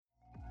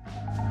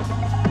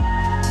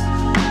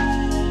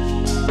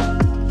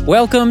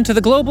Welcome to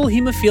the Global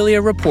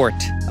Hemophilia Report,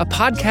 a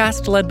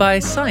podcast led by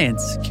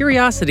science,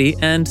 curiosity,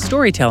 and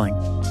storytelling.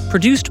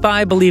 Produced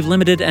by Believe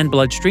Limited and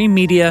Bloodstream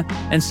Media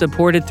and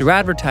supported through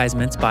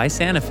advertisements by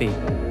Sanofi.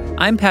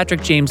 I'm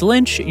Patrick James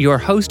Lynch, your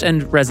host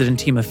and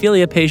resident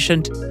hemophilia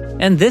patient,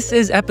 and this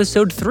is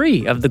episode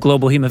 3 of the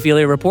Global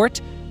Hemophilia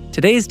Report.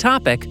 Today's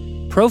topic,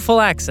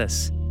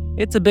 prophylaxis.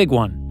 It's a big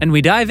one, and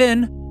we dive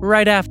in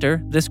right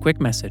after this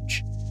quick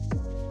message.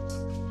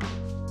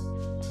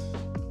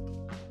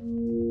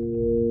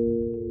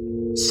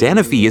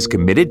 Sanofi is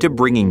committed to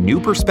bringing new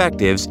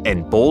perspectives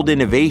and bold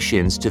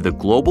innovations to the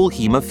global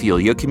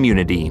hemophilia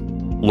community.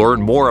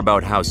 Learn more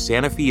about how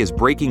Sanofi is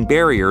breaking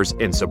barriers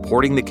and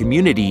supporting the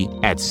community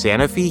at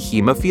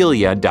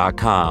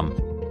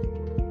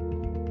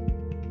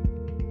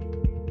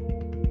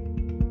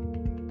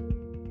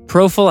sanofihemophilia.com.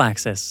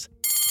 Prophylaxis.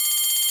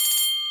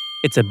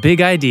 It's a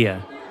big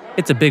idea,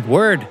 it's a big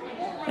word,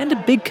 and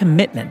a big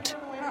commitment.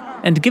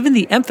 And given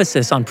the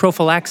emphasis on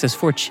prophylaxis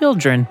for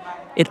children,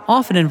 it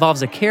often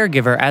involves a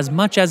caregiver as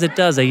much as it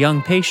does a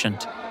young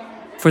patient.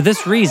 For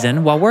this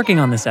reason, while working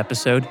on this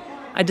episode,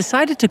 I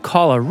decided to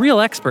call a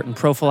real expert in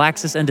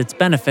prophylaxis and its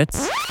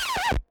benefits,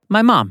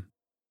 my mom.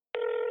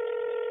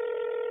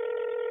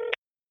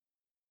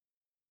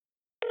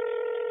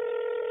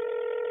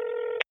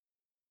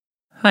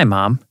 Hi,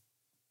 Mom.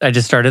 I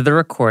just started the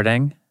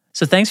recording.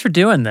 So thanks for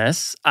doing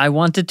this. I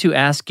wanted to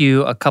ask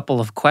you a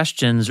couple of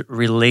questions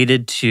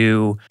related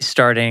to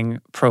starting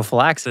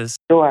prophylaxis.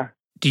 Sure.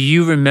 Do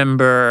you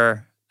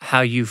remember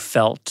how you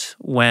felt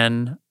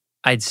when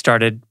I'd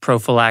started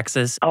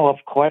prophylaxis? Oh, of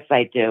course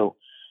I do.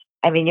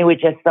 I mean, you were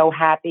just so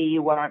happy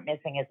you weren't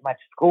missing as much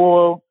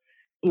school.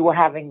 You were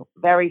having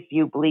very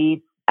few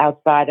bleeds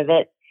outside of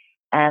it.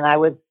 And I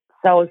was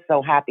so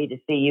happy to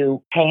see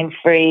you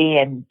pain-free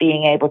and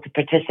being able to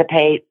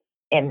participate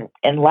in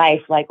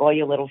life like all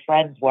your little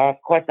friends were.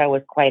 Of course, I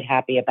was quite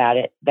happy about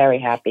it.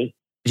 Very happy.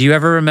 Do you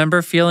ever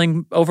remember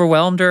feeling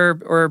overwhelmed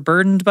or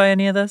burdened by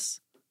any of this?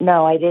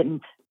 No, I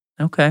didn't.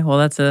 Okay, well,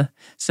 that's a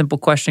simple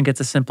question, gets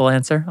a simple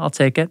answer. I'll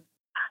take it.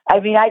 I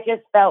mean, I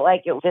just felt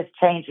like it just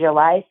changed your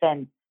life.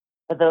 And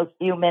for those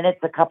few minutes,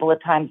 a couple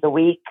of times a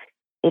week,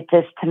 it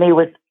just, to me,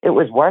 was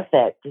worth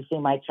it to see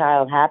my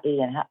child happy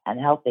and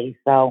healthy.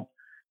 So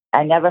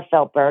I never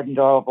felt burdened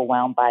or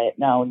overwhelmed by it.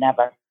 No,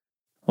 never.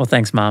 Well,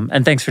 thanks, Mom.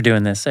 And thanks for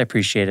doing this. I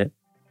appreciate it.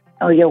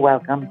 Oh, you're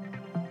welcome.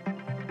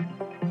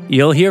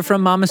 You'll hear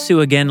from Mama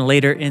Sue again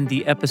later in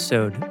the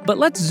episode. But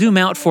let's zoom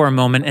out for a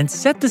moment and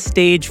set the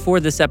stage for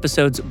this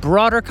episode's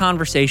broader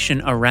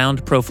conversation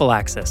around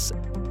prophylaxis,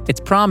 its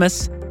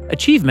promise,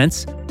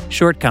 achievements,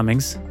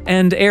 shortcomings,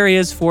 and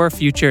areas for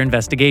future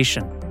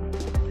investigation.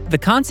 The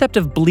concept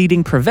of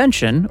bleeding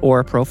prevention,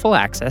 or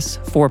prophylaxis,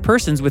 for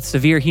persons with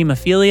severe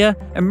hemophilia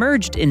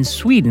emerged in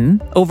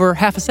Sweden over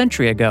half a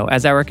century ago,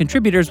 as our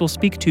contributors will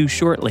speak to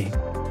shortly.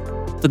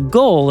 The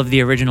goal of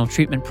the original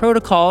treatment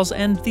protocols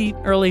and the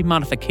early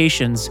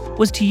modifications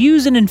was to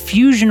use an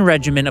infusion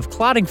regimen of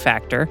clotting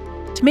factor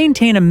to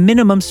maintain a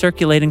minimum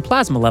circulating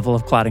plasma level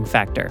of clotting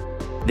factor,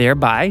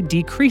 thereby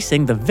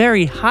decreasing the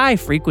very high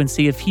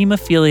frequency of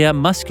hemophilia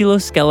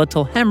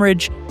musculoskeletal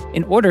hemorrhage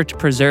in order to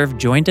preserve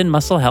joint and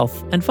muscle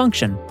health and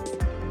function.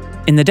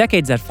 In the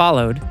decades that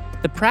followed,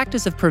 the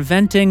practice of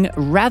preventing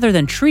rather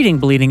than treating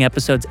bleeding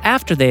episodes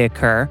after they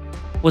occur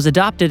was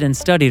adopted and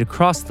studied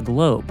across the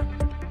globe.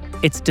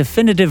 Its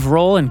definitive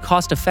role in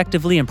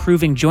cost-effectively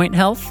improving joint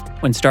health,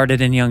 when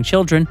started in young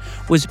children,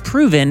 was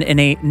proven in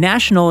a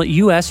national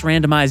U.S.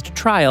 randomized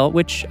trial,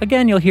 which,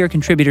 again, you'll hear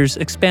contributors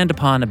expand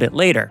upon a bit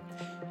later.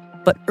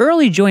 But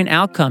early joint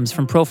outcomes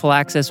from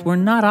prophylaxis were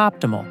not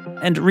optimal,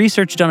 and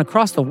research done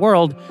across the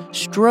world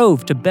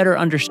strove to better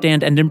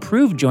understand and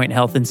improve joint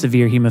health in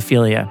severe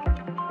hemophilia.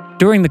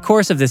 During the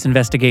course of this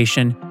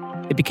investigation,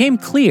 it became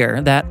clear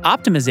that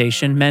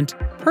optimization meant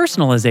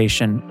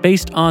personalization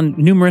based on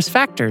numerous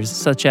factors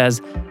such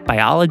as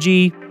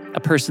biology, a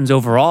person's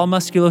overall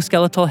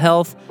musculoskeletal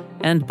health,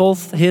 and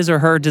both his or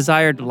her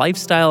desired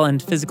lifestyle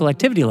and physical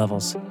activity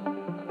levels.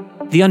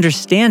 The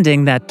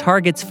understanding that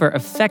targets for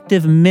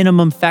effective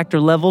minimum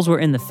factor levels were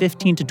in the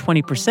 15 to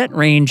 20%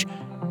 range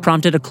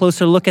prompted a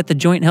closer look at the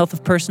joint health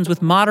of persons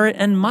with moderate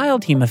and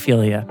mild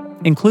hemophilia,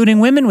 including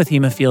women with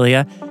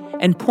hemophilia,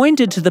 and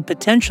pointed to the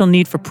potential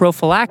need for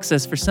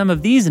prophylaxis for some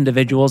of these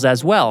individuals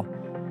as well.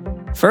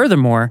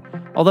 Furthermore,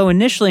 although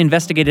initially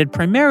investigated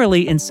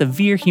primarily in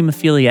severe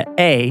hemophilia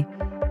A,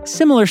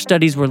 similar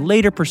studies were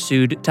later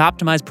pursued to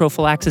optimize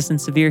prophylaxis in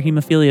severe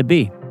hemophilia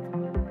B.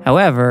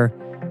 However,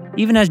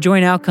 even as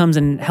joint outcomes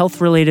and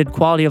health-related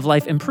quality of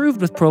life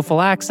improved with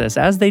prophylaxis,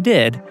 as they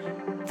did,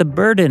 the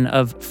burden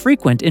of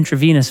frequent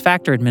intravenous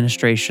factor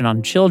administration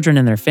on children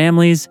and their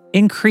families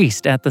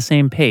increased at the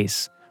same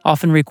pace,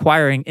 often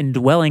requiring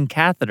indwelling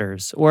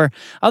catheters or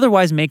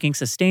otherwise making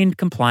sustained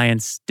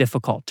compliance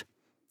difficult.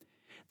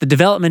 The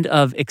development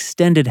of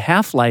extended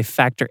half-life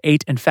Factor VIII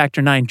and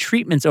Factor IX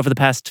treatments over the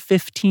past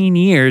 15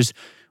 years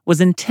was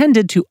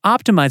intended to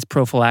optimize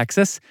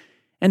prophylaxis,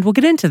 and we'll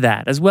get into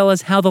that, as well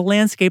as how the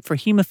landscape for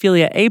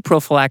hemophilia A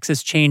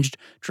prophylaxis changed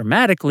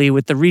dramatically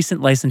with the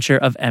recent licensure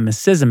of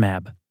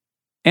emicizumab.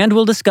 And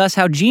we'll discuss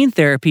how gene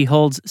therapy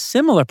holds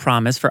similar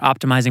promise for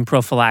optimizing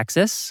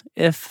prophylaxis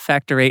if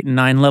factor VIII and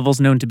IX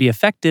levels known to be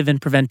effective in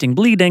preventing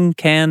bleeding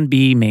can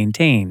be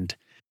maintained.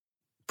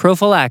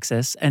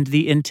 Prophylaxis and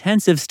the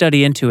intensive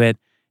study into it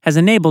has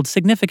enabled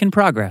significant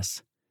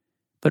progress.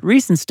 But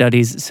recent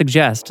studies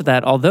suggest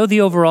that although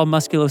the overall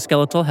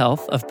musculoskeletal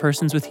health of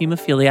persons with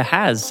hemophilia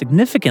has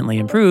significantly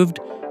improved,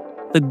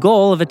 the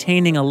goal of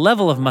attaining a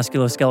level of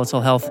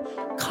musculoskeletal health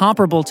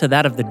comparable to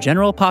that of the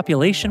general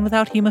population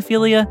without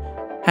hemophilia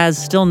has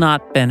still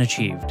not been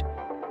achieved.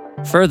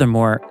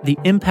 Furthermore, the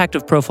impact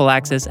of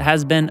prophylaxis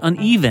has been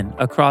uneven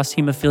across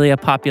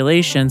hemophilia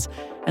populations,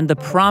 and the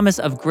promise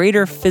of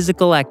greater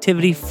physical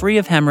activity free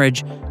of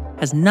hemorrhage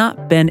has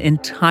not been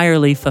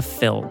entirely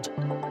fulfilled.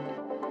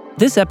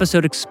 This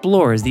episode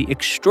explores the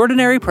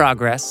extraordinary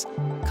progress,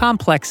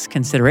 complex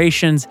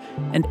considerations,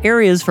 and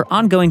areas for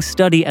ongoing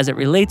study as it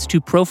relates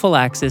to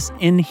prophylaxis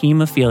in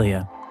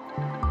hemophilia.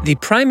 The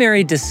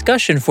primary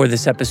discussion for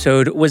this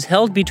episode was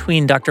held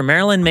between Dr.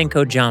 Marilyn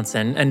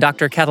Menko-Johnson and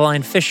Dr.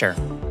 Cataline Fischer.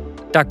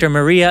 Dr.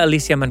 Maria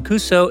Alicia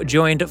Mancuso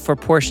joined for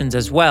portions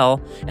as well,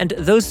 and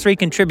those three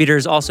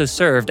contributors also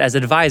served as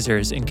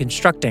advisors in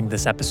constructing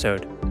this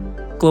episode.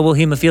 Global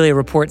Hemophilia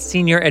Report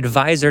Senior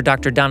Advisor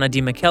Dr. Donna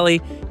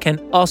DiMichele can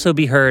also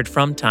be heard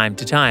from time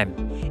to time.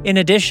 In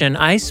addition,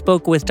 I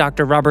spoke with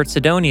Dr. Robert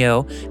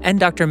Sidonio and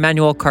Dr.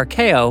 Manuel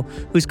Carqueo,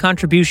 whose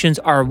contributions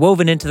are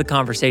woven into the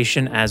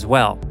conversation as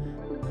well.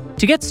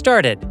 To get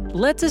started,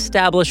 let's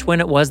establish when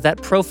it was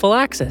that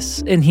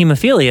prophylaxis in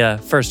hemophilia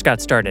first got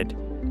started.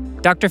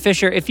 Dr.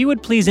 Fischer, if you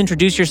would please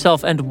introduce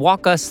yourself and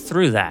walk us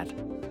through that.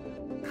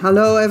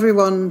 Hello,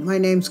 everyone. My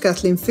name's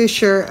Kathleen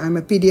Fischer. I'm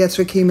a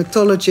pediatric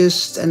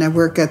hematologist, and I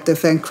work at the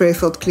Van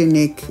Creveld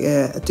Clinic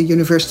at the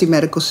University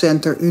Medical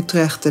Center,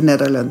 Utrecht, the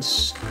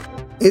Netherlands.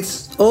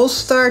 It all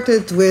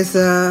started with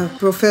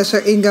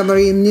Professor Inga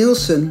Marie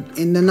Nielsen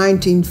in the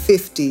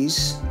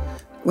 1950s,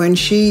 when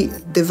she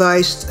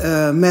devised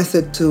a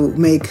method to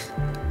make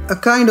a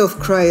kind of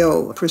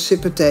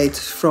cryoprecipitate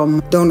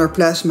from donor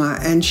plasma.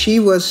 And she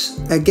was,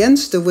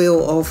 against the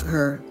will of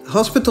her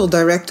hospital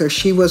director,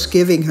 she was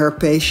giving her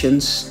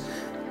patients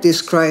this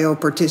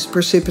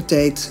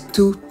cryoprecipitate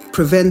to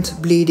prevent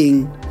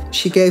bleeding.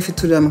 She gave it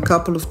to them a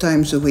couple of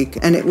times a week.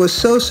 And it was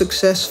so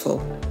successful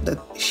that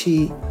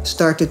she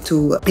started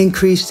to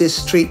increase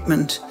this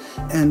treatment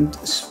and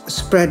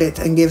spread it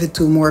and give it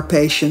to more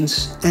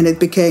patients. And it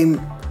became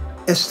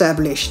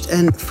established.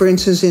 And for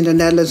instance, in the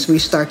Netherlands, we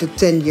started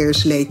 10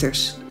 years later,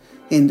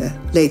 in the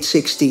late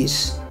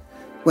 60s,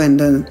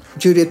 when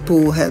Judith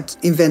Poole had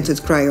invented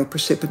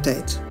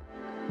cryoprecipitate.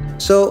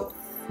 So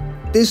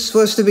this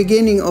was the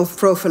beginning of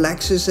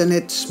prophylaxis, and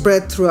it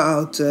spread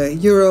throughout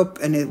Europe,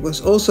 and it was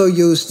also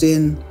used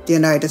in the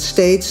United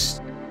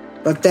States.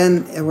 But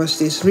then there was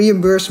this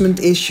reimbursement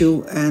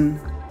issue, and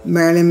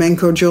Marilyn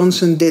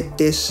Menko-Johnson did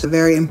this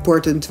very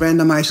important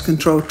randomized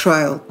controlled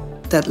trial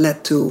that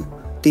led to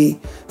the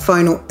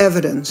final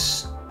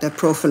evidence that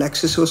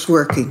prophylaxis was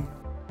working.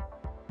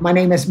 My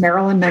name is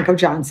Marilyn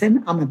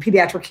Menko-Johnson. I'm a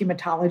pediatric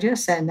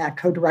hematologist and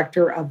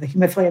co-director of the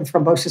Hemophilia and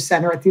Thrombosis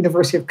Center at the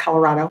University of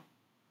Colorado.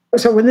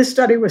 So when this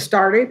study was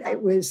started,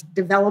 it was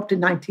developed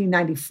in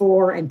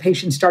 1994, and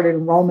patients started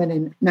enrollment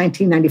in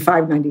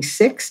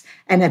 1995-96.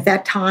 And at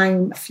that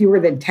time, fewer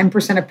than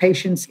 10% of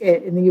patients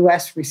in the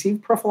U.S.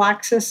 received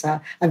prophylaxis,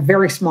 a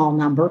very small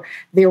number.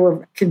 There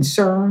were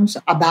concerns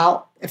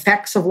about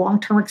effects of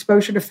long-term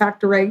exposure to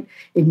factor VIII.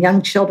 In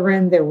young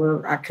children, there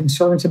were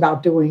concerns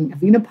about doing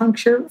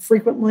venipuncture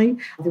frequently.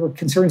 There were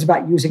concerns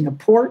about using a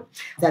port,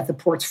 that the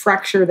ports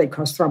fracture, they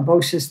cause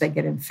thrombosis, they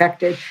get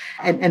infected.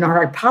 And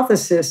our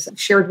hypothesis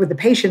shared with the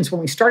patients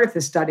when we started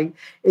this study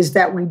is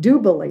that we do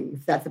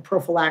believe that the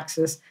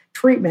prophylaxis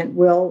treatment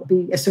will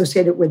be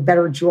associated with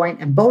better joint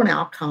and bone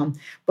outcome,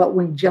 but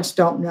we just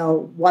don't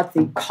know what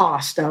the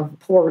cost of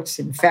ports,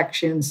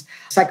 infections,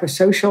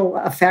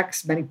 psychosocial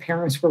effects. Many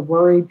parents were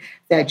worried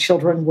that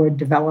children would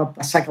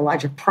develop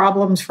psychological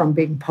problems from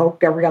being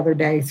poked every other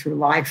day through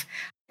life.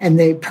 And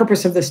the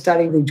purpose of the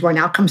study, the joint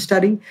outcome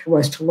study,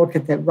 was to look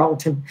at the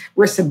relative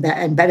risks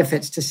and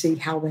benefits to see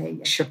how they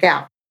shook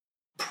out.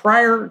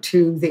 Prior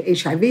to the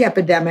HIV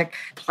epidemic,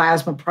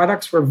 plasma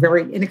products were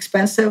very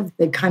inexpensive.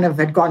 They kind of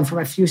had gone from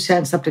a few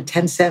cents up to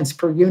 10 cents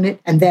per unit.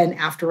 And then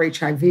after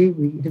HIV,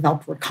 we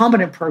developed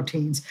recombinant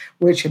proteins,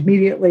 which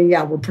immediately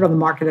were put on the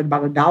market at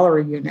about $1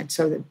 a unit.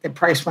 So that the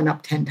price went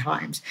up 10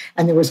 times.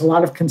 And there was a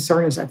lot of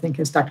concern, as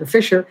Dr.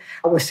 Fischer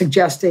was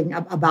suggesting,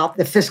 about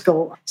the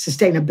fiscal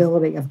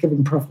sustainability of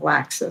giving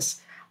prophylaxis.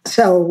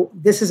 So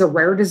this is a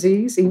rare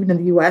disease, even in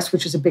the U.S.,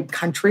 which is a big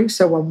country.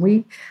 So when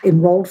we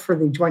enrolled for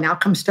the joint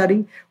outcome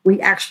study,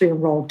 we actually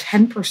enrolled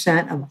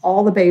 10% of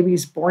all the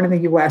babies born in the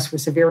U.S.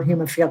 with severe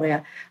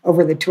hemophilia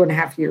over the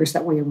 2.5 years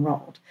that we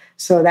enrolled.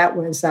 So that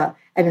was an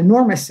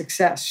enormous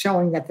success,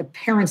 showing that the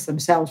parents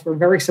themselves were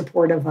very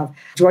supportive of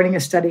joining a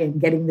study and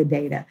getting the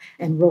data.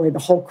 And really the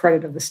whole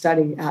credit of the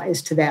study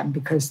is to them,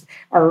 because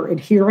our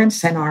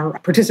adherence and our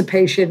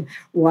participation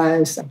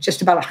was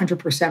just about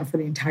 100% for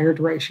the entire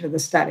duration of the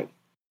study.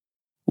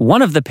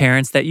 One of the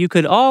parents that you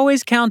could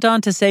always count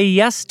on to say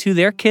yes to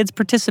their kids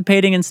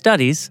participating in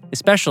studies,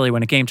 especially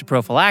when it came to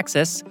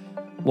prophylaxis,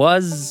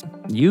 was,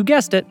 you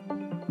guessed it,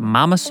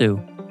 Mama Sue.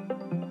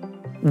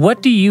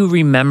 What do you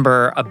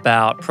remember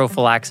about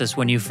prophylaxis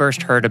when you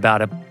first heard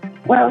about it?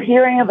 Well,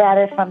 hearing about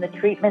it from the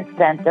treatment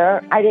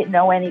center, I didn't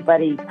know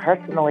anybody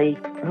personally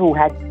who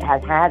has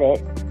had it,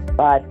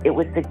 but it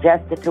was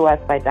suggested to us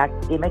by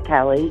Dr. D.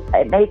 McKelly.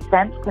 It made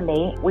sense to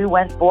me. We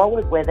went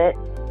forward with it,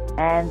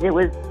 and it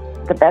was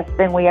the best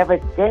thing we ever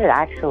did,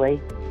 actually.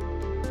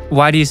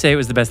 Why do you say it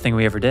was the best thing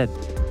we ever did?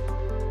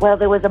 Well,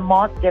 there was a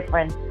marked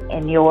difference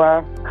in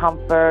your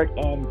comfort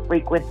and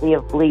frequency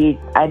of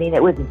bleeds. I mean,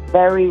 it was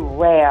very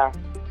rare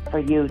for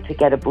you to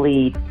get a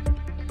bleed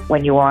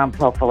when you were on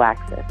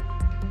prophylaxis.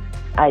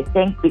 I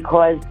think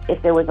because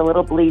if there was a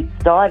little bleed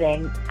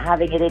starting,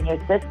 having it in your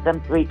system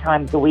 3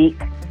 times a week,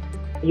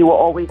 you were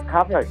always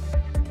covered.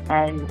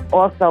 And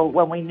also,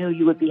 when we knew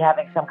you would be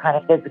having some kind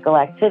of physical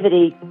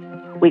activity,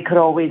 we could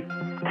always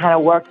kind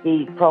of work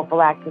the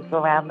prophylaxis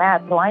around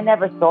that. So I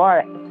never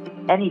saw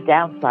any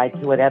downside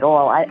to it at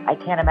all. I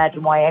can't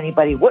imagine why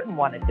anybody wouldn't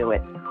want to do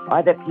it.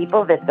 Are there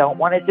people that don't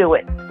want to do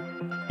it?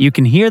 You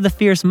can hear the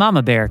fierce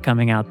mama bear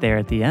coming out there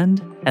at the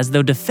end, as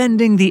though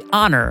defending the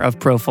honor of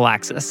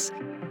prophylaxis.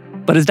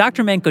 But as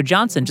Dr.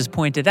 Manko-Johnson just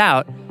pointed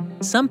out,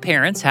 some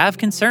parents have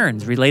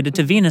concerns related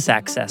to venous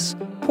access,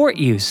 port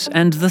use,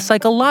 and the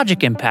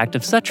psychologic impact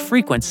of such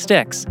frequent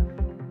sticks.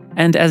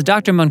 And as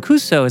Dr.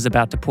 Mancuso is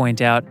about to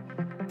point out,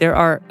 there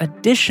are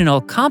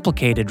additional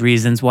complicated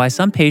reasons why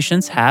some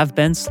patients have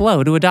been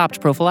slow to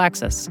adopt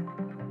prophylaxis.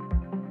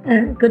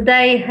 Good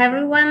day,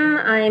 everyone.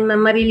 I'm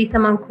Marilisa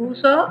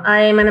Mancuso.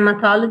 I am an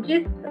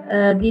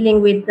hematologist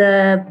dealing with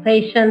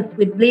patients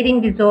with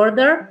bleeding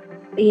disorder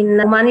in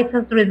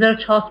Humanitas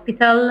Research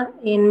Hospital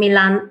in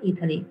Milan,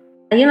 Italy.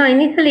 In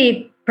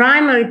Italy,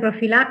 primary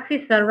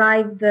prophylaxis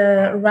arrived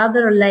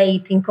rather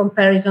late in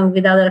comparison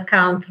with other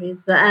countries,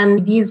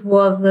 and this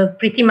was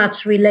pretty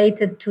much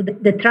related to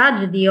the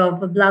tragedy of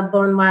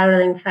blood-borne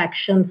viral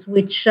infections,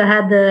 which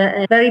had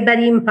a very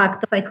bad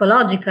impact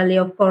psychologically,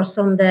 of course,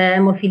 on the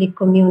hemophilic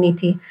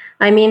community.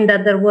 I mean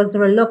that there was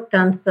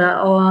reluctance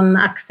on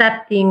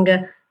accepting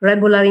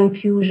regular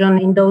infusion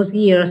in those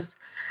years.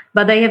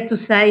 But I have to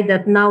say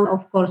that now,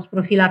 of course,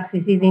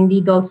 prophylaxis is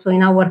indeed also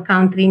in our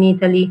country, in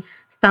Italy,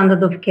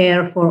 standard of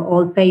care for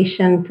all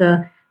patients,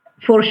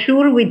 for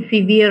sure with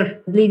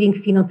severe bleeding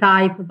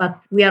phenotype, but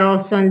we are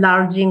also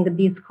enlarging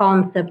this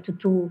concept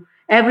to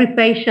every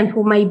patient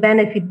who may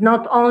benefit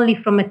not only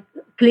from a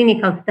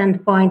clinical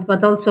standpoint,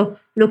 but also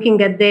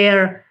looking at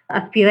their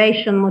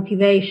aspiration,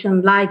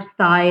 motivation,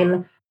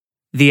 lifestyle.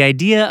 The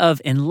idea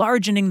of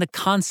enlarging the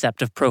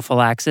concept of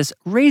prophylaxis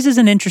raises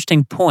an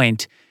interesting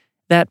point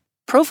that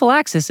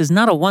prophylaxis is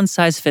not a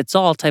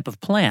one-size-fits-all type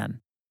of plan.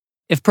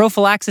 If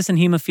prophylaxis in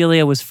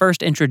hemophilia was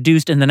first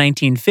introduced in the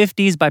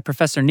 1950s by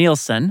Professor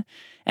Nielsen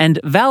and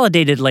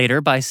validated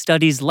later by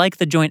studies like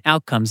the Joint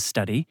Outcomes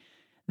Study,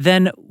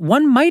 then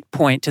one might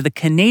point to the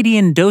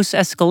Canadian dose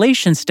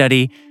escalation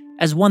study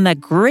as one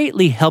that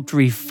greatly helped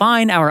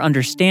refine our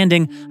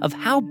understanding of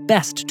how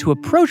best to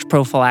approach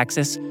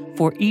prophylaxis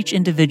for each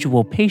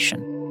individual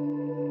patient.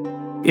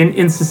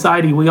 In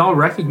society, we all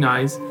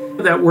recognize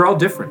that we're all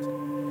different.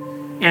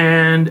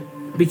 And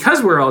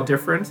because we're all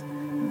different,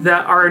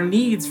 that our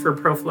needs for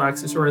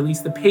prophylaxis, or at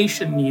least the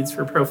patient needs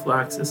for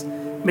prophylaxis,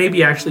 may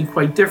be actually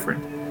quite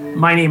different.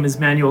 My name is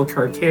Manuel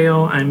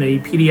Carcao. I'm a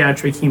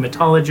pediatric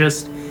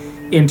hematologist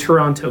in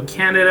Toronto,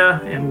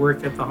 Canada, and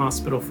work at the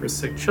Hospital for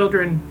Sick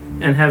Children,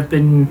 and have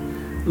been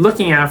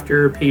looking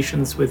after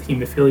patients with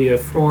hemophilia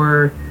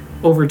for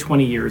over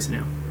 20 years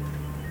now.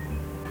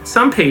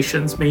 Some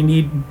patients may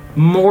need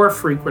more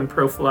frequent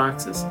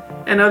prophylaxis,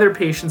 and other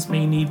patients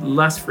may need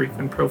less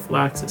frequent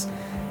prophylaxis.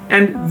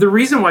 And the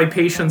reason why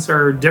patients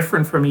are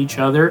different from each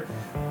other,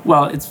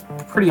 well, it's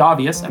pretty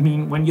obvious. I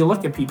mean, when you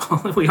look at people,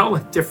 we all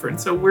look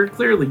different, so we're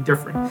clearly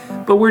different.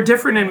 But we're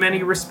different in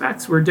many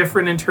respects. We're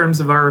different in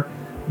terms of our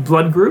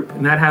blood group,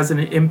 and that has an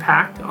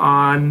impact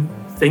on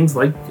things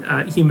like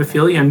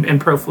hemophilia and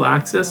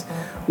prophylaxis.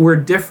 We're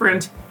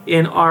different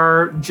in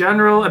our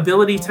general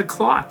ability to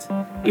clot,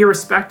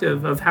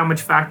 irrespective of how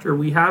much factor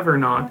we have or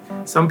not.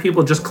 Some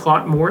people just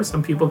clot more,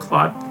 some people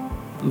clot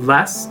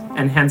less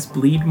and hence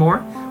bleed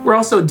more. We're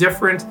also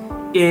different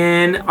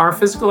in our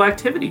physical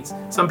activities.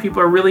 Some people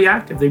are really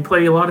active, they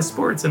play a lot of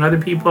sports, and other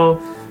people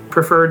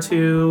prefer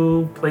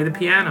to play the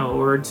piano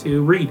or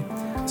to read.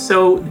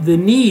 So the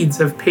needs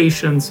of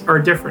patients are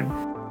different.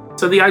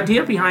 So the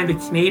idea behind the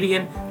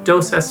Canadian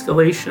dose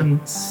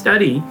escalation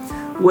study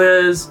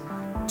was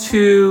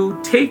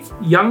to take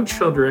young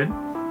children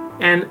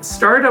and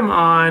start them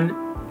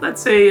on,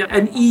 let's say,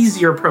 an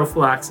easier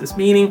prophylaxis,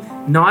 meaning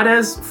not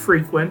as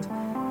frequent.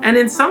 And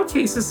in some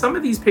cases, some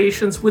of these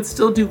patients would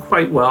still do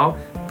quite well,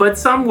 but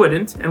some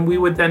wouldn't, and we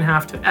would then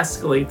have to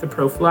escalate the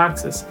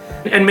prophylaxis.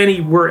 And many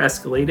were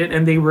escalated,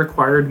 and they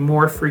required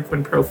more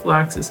frequent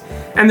prophylaxis.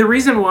 And the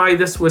reason why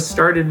this was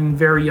started in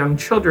very young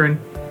children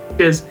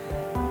is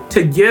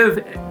to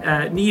give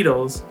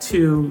needles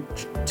to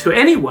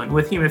anyone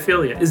with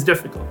hemophilia is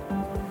difficult.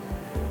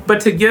 But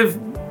to give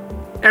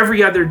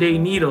every other day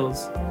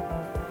needles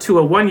to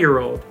a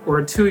 1-year-old or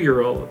a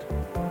 2-year-old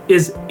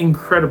is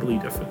incredibly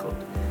difficult.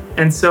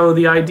 And so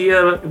the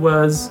idea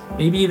was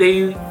maybe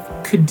they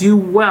could do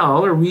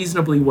well or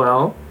reasonably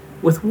well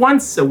with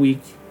once a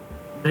week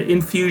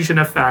infusion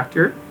of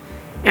factor.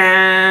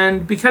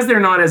 And because they're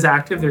not as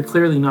active, they're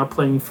clearly not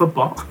playing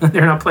football,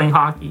 they're not playing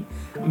hockey,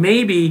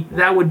 maybe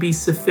that would be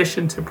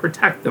sufficient to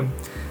protect them.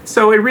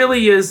 So it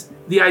really is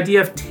the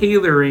idea of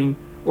tailoring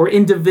or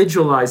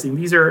individualizing.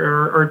 These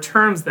are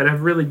terms that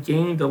have really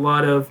gained a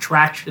lot of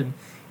traction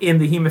in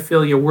the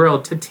hemophilia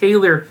world, to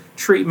tailor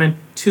treatment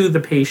to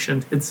the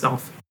patient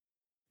itself.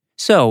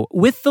 So,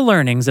 with the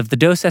learnings of the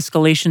dose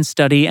escalation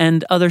study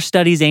and other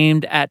studies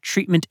aimed at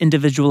treatment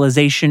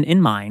individualization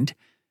in mind,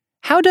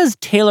 how does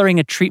tailoring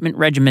a treatment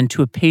regimen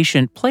to a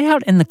patient play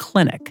out in the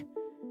clinic?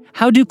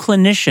 How do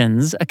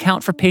clinicians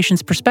account for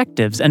patients'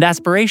 perspectives and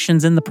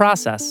aspirations in the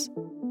process?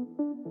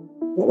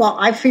 Well,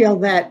 I feel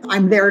that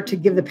I'm there to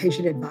give the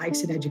patient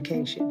advice and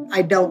education.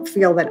 I don't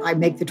feel that I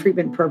make the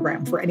treatment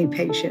program for any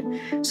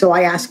patient. So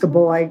I ask a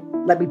boy,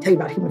 let me tell you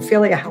about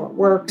hemophilia, how it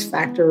works,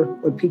 factor,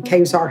 what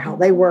PKs are, how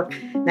they work.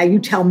 Now you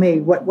tell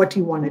me, what do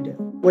you want to do?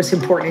 What's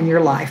important in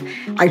your life?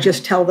 I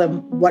just tell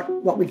them what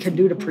we can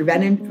do to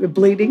prevent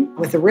bleeding,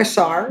 what the risks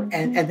are.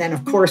 And then,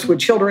 of course, with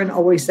children,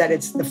 always that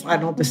it's the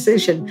final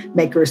decision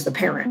maker is the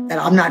parent. That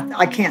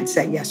I can't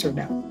say yes or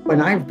no.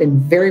 And I've been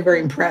very,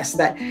 very impressed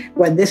that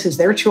when this is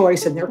their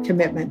choice and their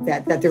commitment,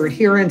 that their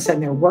adherence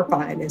and their work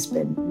on it has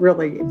been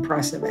really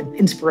impressive and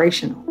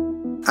inspirational.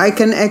 I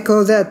can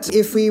echo that.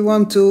 If we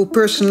want to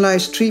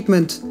personalize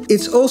treatment,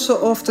 it's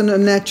also often a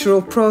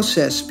natural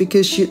process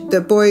because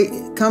the boy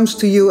comes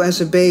to you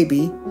as a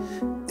baby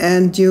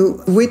and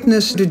you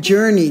witness the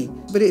journey,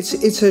 but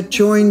it's a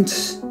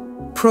joint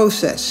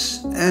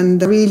process.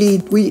 And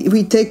really,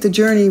 we take the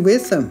journey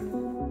with them.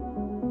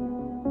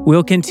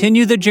 We'll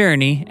continue the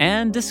journey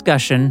and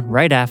discussion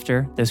right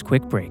after this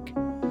quick break.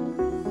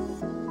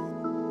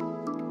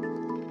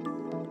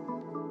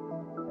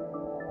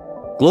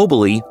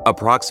 Globally,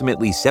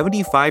 approximately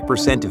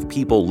 75% of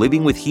people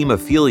living with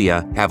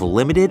hemophilia have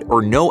limited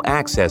or no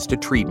access to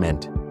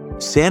treatment.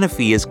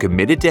 Sanofi is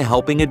committed to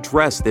helping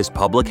address this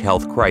public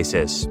health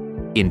crisis.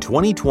 In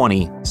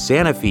 2020,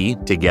 Sanofi,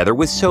 together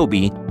with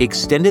Sobi,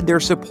 extended their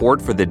support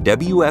for the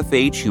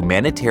WFH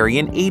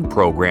Humanitarian Aid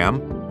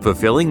Program,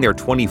 fulfilling their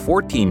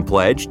 2014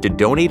 pledge to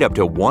donate up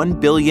to 1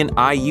 billion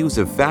IUs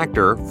of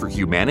factor for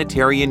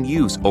humanitarian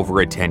use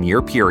over a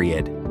 10-year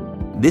period.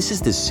 This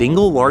is the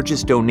single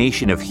largest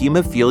donation of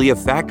hemophilia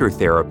factor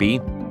therapy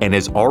and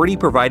has already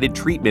provided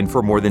treatment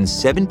for more than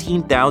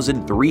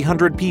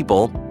 17,300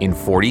 people in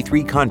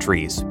 43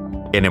 countries,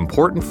 an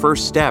important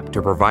first step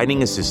to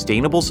providing a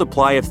sustainable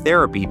supply of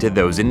therapy to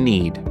those in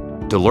need.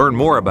 To learn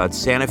more about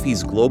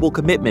Sanofi's global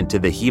commitment to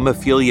the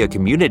hemophilia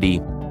community,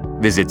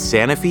 visit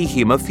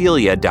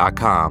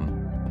SanofiHemophilia.com.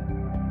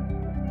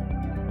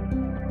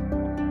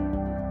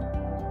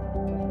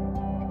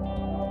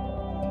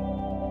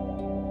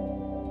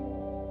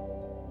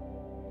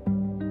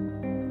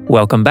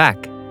 Welcome back.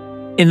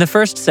 In the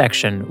first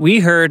section, we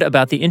heard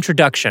about the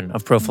introduction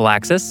of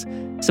prophylaxis,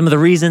 some of the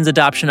reasons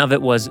adoption of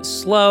it was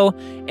slow,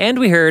 and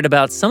we heard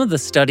about some of the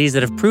studies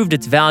that have proved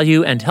its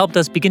value and helped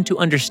us begin to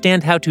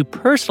understand how to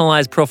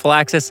personalize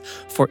prophylaxis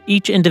for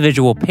each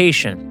individual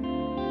patient.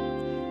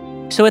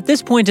 So at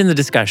this point in the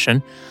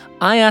discussion,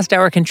 I asked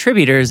our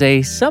contributors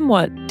a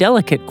somewhat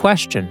delicate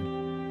question.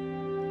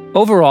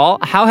 Overall,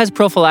 how has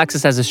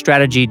prophylaxis as a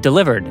strategy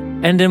delivered,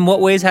 and in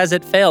what ways has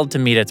it failed to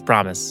meet its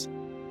promise?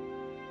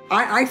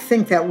 I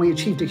think that we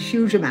achieved a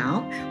huge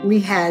amount. We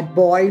had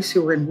boys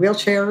who were in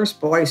wheelchairs,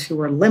 boys who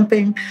were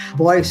limping,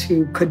 boys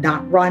who could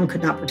not run,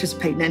 could not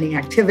participate in any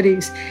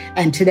activities.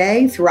 And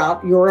today,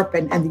 throughout Europe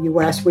and the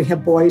US, we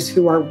have boys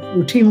who are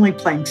routinely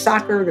playing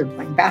soccer, they're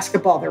playing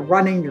basketball, they're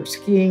running, they're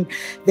skiing.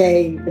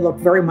 They look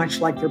very much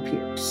like their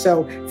peers.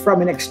 So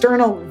from an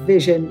external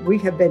vision, we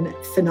have been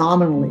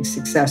phenomenally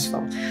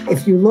successful.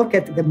 If you look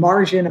at the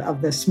margin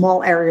of the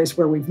small areas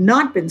where we've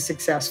not been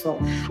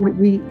successful,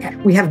 we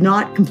have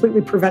not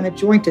completely prevented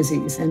joint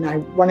disease. And I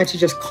wanted to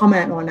just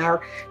comment on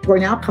our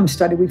joint outcome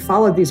study. We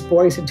followed these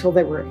boys until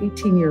they were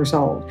 18 years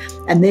old,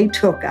 and they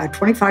took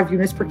 25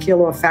 units per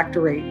kilo of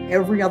factor VIII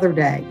every other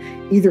day,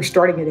 either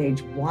starting at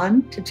age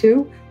 1 to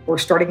 2 or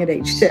starting at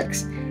age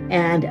 6.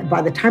 And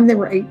by the time they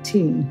were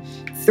 18,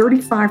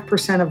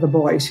 35% of the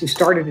boys who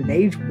started at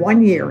age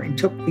 1 year and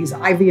took these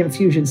IV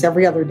infusions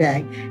every other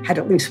day had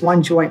at least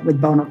one joint with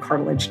bone or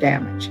cartilage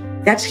damage.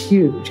 That's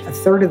huge. A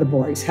third of the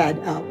boys had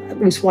at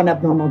least one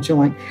abnormal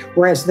joint,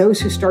 whereas those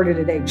who started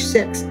at age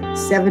 6,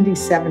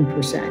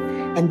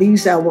 77%. And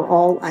these were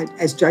all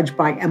as judged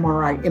by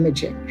MRI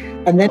imaging.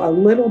 And then a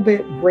little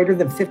bit greater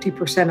than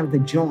 50% of the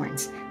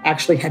joints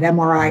actually had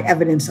MRI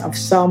evidence of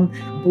some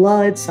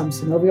blood, some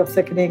synovial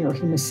thickening or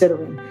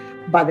hemosiderin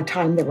by the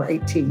time they were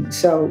 18.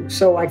 So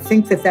I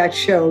think that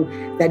showed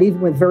that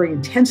even with very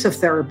intensive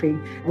therapy,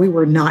 we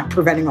were not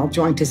preventing all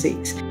joint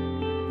disease.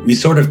 we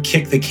sort of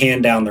kick the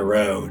can down the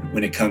road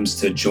when it comes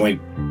to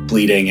joint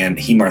bleeding and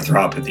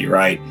hemarthropathy,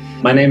 right?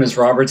 My name is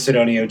Robert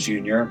Sidonio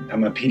Jr.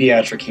 I'm a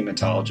pediatric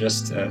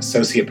hematologist,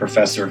 associate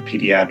professor of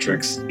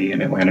pediatrics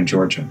in Atlanta,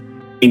 Georgia.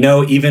 We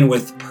know even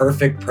with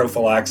perfect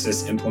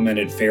prophylaxis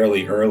implemented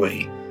fairly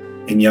early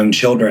in young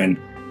children,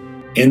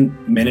 in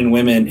men and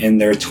women in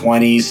their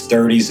 20s,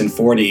 30s, and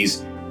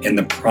 40s, in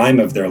the prime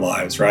of their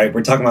lives, right?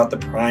 We're talking about the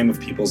prime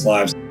of people's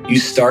lives. You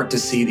start to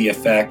see the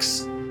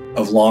effects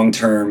of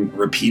long-term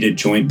repeated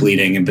joint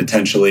bleeding and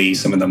potentially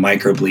some of the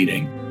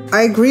microbleeding.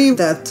 I agree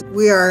that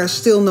we are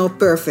still not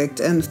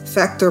perfect, and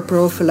factor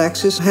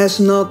prophylaxis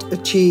has not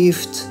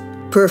achieved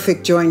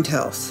perfect joint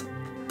health.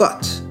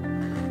 But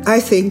I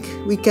think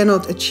we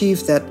cannot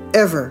achieve that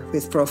ever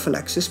with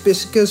prophylaxis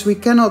because we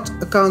cannot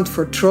account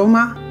for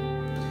trauma.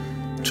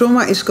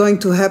 Trauma is going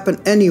to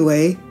happen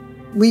anyway.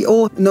 We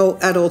all know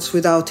adults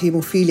without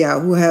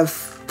hemophilia who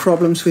have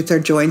problems with their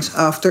joints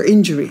after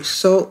injuries.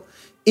 So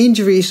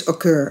injuries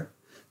occur,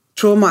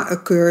 trauma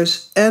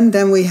occurs, and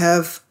then we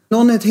have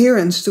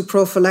non-adherence to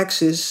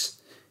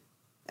prophylaxis.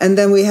 And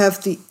then we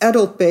have the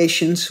adult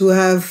patients who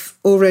have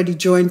already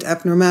joint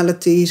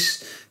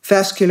abnormalities,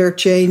 vascular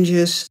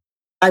changes.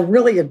 I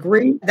really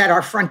agree that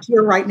our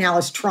frontier right now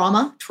is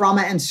trauma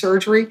and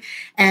surgery.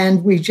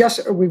 And we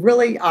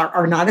really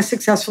are not as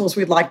successful as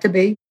we'd like to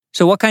be.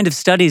 So what kind of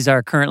studies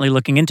are currently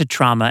looking into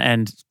trauma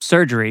and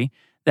surgery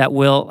that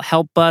will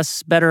help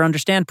us better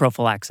understand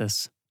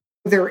prophylaxis?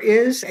 There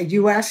is a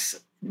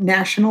U.S.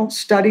 national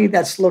study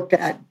that's looked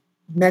at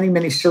many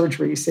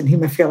surgeries in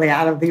hemophilia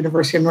out of the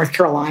University of North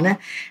Carolina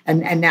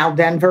and now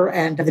Denver,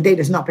 and the data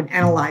has not been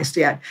analyzed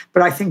yet.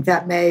 But I think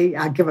that may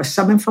give us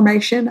some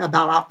information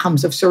about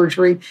outcomes of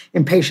surgery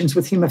in patients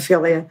with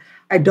hemophilia.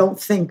 I don't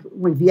think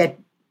we've yet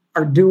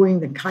are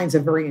doing the kinds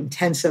of very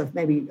intensive,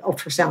 maybe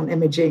ultrasound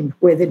imaging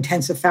with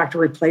intensive factor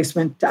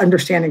replacement to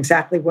understand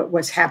exactly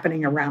what's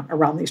happening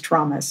around these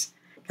traumas.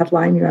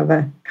 Kathleen, you have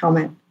a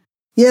comment?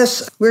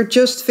 Yes, we're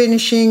just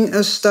finishing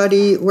a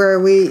study where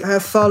we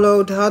have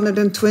followed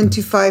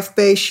 125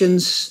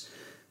 patients,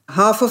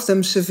 half of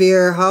them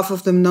severe, half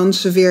of them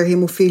non-severe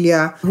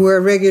hemophilia, who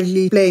are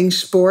regularly playing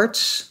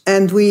sports.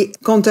 And we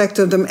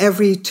contacted them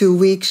every 2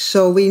 weeks,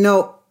 so we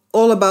know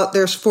all about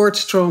their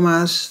sports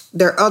traumas,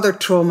 their other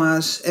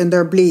traumas, and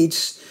their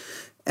bleeds.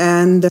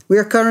 And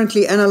we're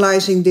currently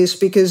analyzing this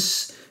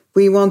because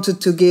we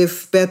wanted to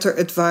give better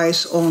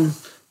advice on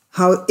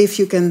how, if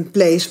you can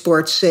play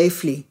sports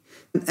safely.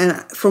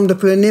 And from the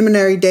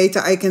preliminary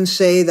data, I can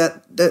say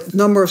that the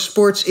number of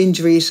sports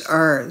injuries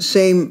are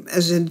same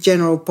as in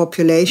general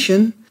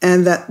population,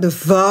 and that the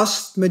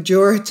vast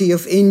majority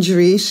of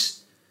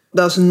injuries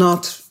does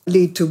not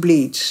lead to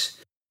bleeds.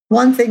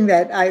 One thing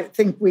that I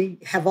think we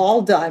have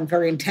all done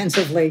very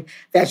intensively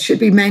that should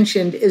be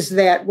mentioned is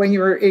that when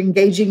you're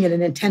engaging in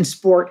an intense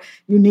sport,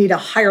 you need a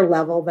higher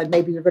level than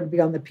maybe you're going to be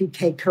on the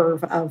PK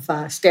curve of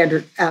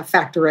standard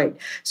factor VIII.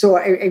 So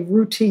a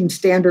routine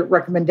standard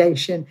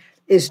recommendation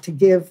is to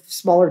give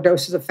smaller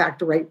doses of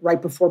factor VIII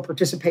right before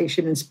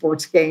participation in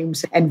sports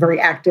games and very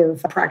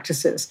active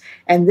practices.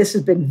 And this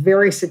has been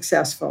very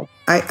successful.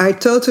 I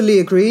totally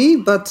agree,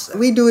 but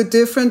we do it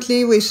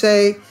differently. We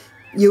say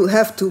you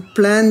have to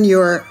plan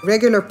your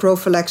regular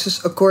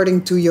prophylaxis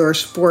according to your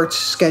sports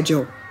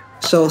schedule.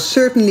 So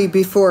certainly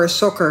before a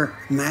soccer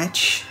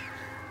match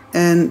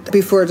and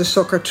before the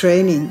soccer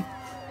training.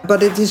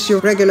 But it is your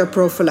regular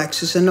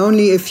prophylaxis, and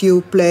only if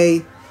you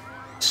play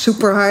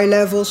super high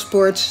level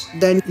sports,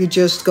 then you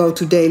just go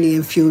to daily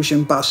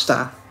infusion,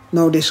 basta,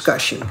 no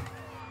discussion.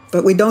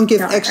 But we don't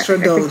give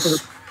extra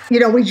dose.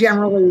 We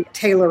generally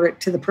tailor it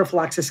to the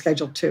prophylaxis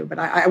schedule too, but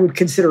I would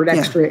consider it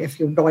extra if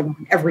you're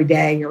going every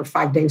day or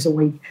 5 days a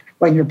week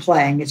when you're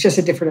playing. It's just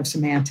a difference of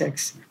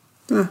semantics.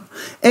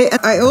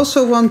 I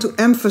also want to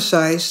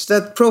emphasize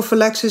that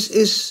prophylaxis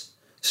is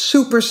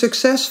super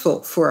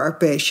successful for our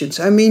patients.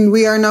 I mean,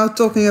 we are now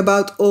talking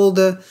about all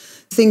the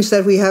things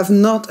that we have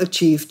not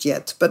achieved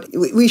yet, but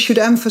we should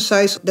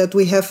emphasize that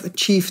we have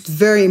achieved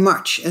very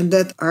much and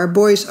that our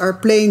boys are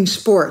playing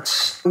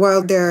sports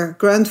while their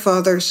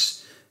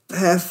grandfathers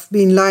have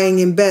been lying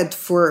in bed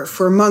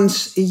for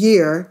months, a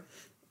year.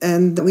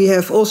 And we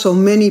have also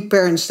many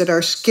parents that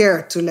are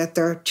scared to let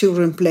their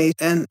children play.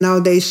 And now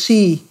they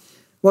see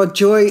what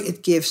joy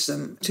it gives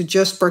them to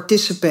just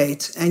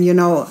participate. And,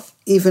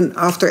 even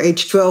after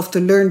age 12, to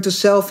learn to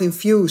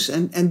self-infuse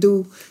and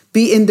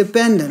be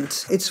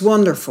independent. It's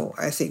wonderful,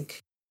 I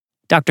think.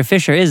 Dr.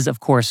 Fisher is, of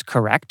course,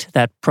 correct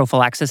that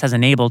prophylaxis has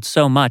enabled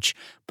so much,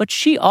 but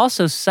she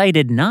also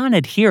cited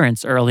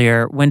non-adherence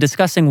earlier when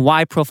discussing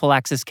why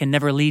prophylaxis can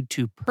never lead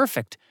to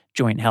perfect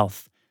joint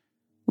health.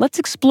 Let's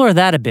explore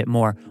that a bit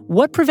more.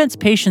 What prevents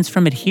patients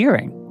from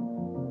adhering?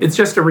 It's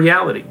just a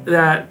reality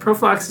that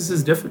prophylaxis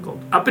is difficult.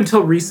 Up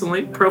until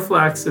recently,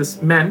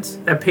 prophylaxis meant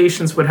that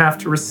patients would have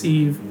to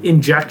receive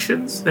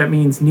injections, that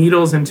means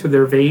needles into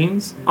their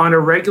veins, on a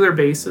regular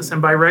basis.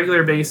 And by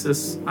regular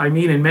basis, I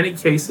mean in many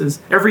cases,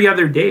 every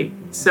other day.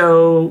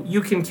 So you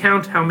can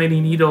count how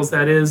many needles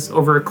that is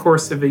over a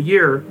course of a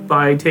year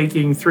by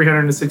taking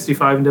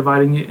 365 and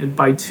dividing it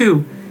by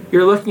 2.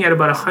 you're looking at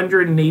about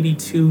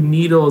 182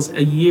 needles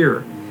a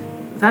year.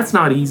 That's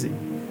not easy.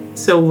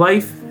 So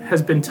life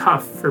has been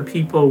tough for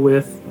people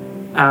with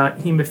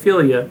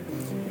hemophilia.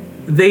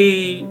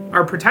 They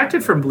are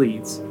protected from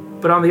bleeds,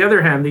 but on the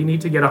other hand, they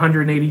need to get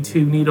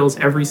 182 needles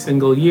every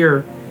single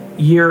year,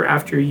 year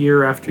after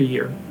year after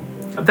year.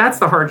 That's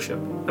the hardship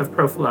of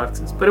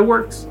prophylaxis, but it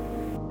works.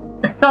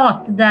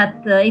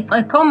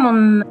 A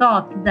common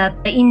thought that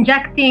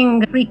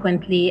injecting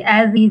frequently,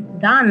 as is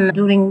done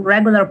during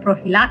regular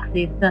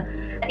prophylaxis,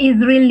 is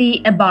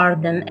really a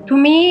burden. To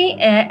me,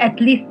 at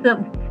least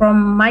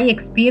from my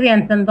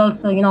experience and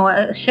also,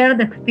 a shared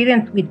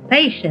experience with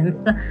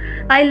patients,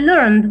 I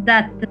learned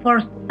that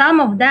for some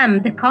of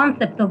them, the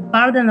concept of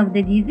burden of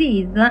the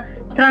disease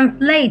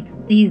translates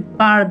this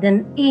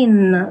burden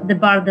in the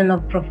burden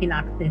of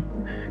prophylaxis,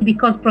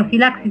 because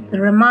prophylaxis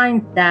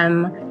reminds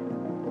them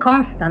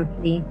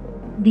constantly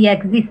the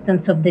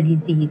existence of the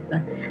disease.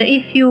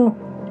 If you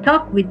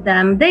talk with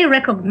them, they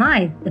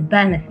recognize the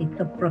benefits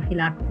of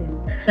prophylaxis.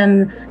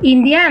 And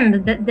in the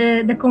end,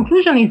 the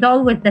conclusion is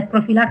always that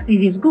prophylaxis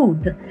is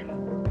good.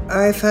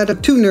 I've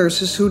had 2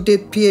 nurses who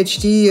did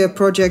PhD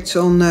projects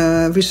on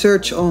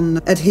research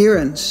on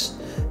adherence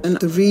and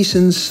the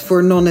reasons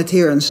for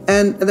non-adherence.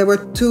 And there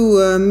were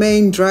 2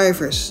 main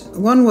drivers.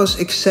 One was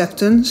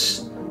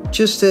acceptance,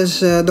 just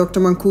as Dr.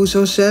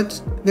 Mancuso said,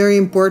 very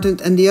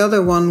important. And the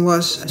other one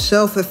was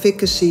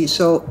self-efficacy,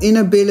 so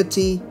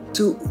inability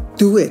to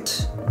do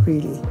it,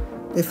 really.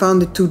 They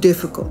found it too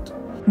difficult.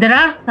 There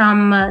are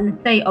some,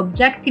 let's say,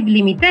 objective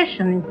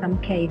limitations in some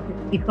cases,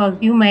 because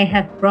you may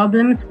have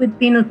problems with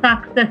venous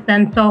access,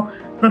 and so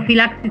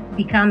prophylaxis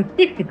becomes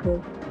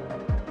difficult.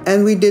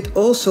 And we did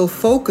also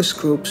focus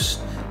groups.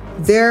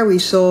 There we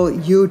saw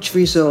huge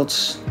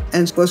results,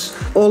 and it was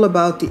all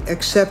about the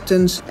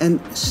acceptance. And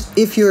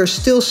if you're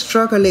still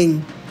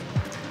struggling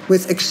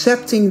with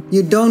accepting,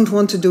 you don't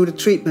want to do the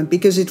treatment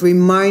because it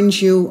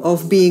reminds you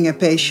of being a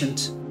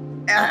patient.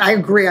 I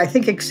agree. I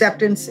think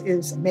acceptance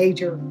is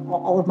major.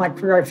 All of my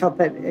career, I felt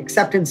that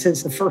acceptance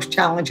is the first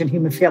challenge in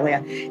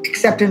hemophilia.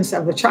 Acceptance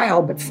of the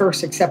child, but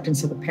first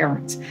acceptance of the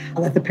parents.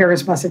 That the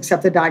parents must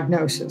accept the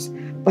diagnosis.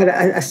 But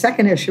a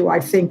second issue, I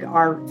think,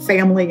 are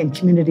family and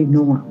community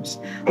norms.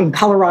 In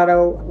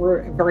Colorado, we're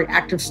a very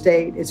active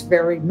state. It's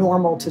very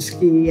normal to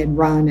ski and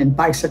run and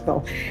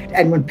bicycle.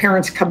 And when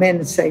parents come in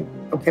and say,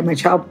 okay,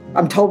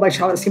 I'm told my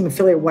child has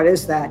hemophilia, what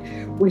is that?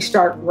 We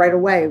start right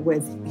away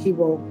with he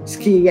will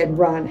ski and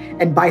run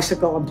and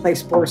bicycle and play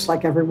sports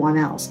like everyone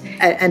else.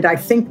 And I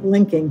think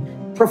linking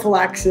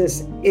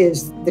prophylaxis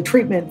is the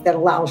treatment that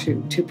allows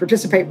you to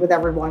participate with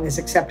everyone is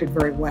accepted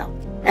very well.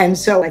 And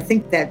so I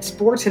think that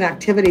sports and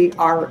activity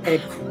are a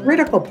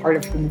critical part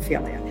of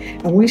hemophilia.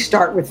 And we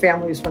start with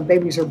families when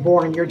babies are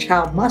born, your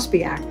child must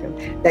be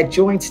active, that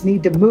joints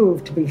need to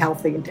move to be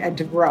healthy and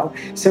to grow.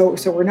 So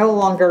we're no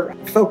longer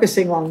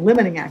focusing on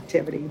limiting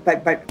activity,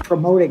 but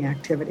promoting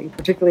activity,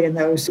 particularly in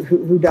those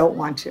who don't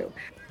want to.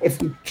 If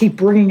you keep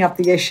bringing up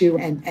the issue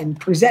and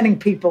presenting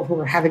people who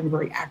are having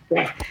very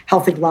active,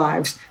 healthy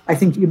lives, I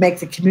think you make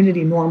the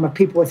community norm of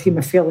people with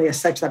hemophilia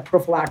such that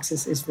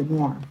prophylaxis is the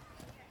norm.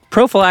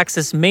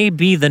 Prophylaxis may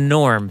be the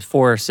norm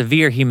for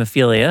severe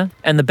hemophilia,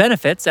 and the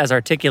benefits, as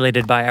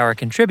articulated by our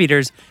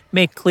contributors,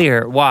 make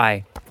clear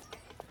why.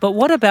 But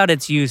what about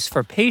its use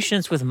for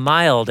patients with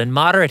mild and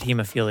moderate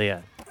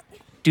hemophilia?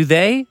 Do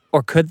they,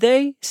 or could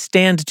they,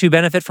 stand to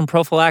benefit from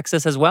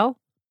prophylaxis as well?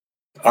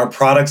 Our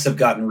products have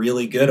gotten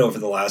really good over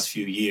the last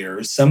few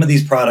years. Some of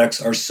these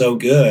products are so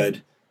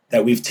good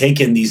that we've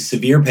taken these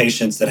severe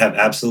patients that have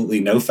absolutely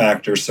no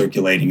factor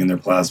circulating in their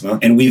plasma,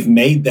 and we've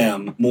made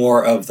them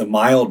more of the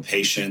mild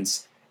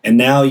patients. And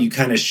now you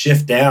kind of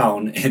shift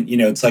down, and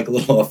it's like a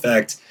little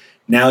effect.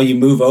 Now you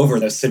move over,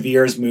 the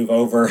severes move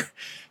over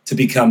to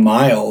become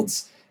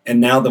milds, and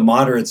now the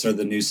moderates are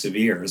the new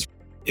severes.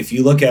 If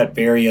you look at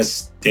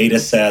various data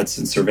sets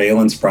and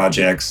surveillance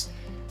projects,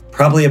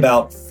 probably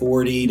about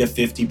 40 to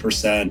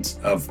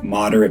 50% of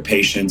moderate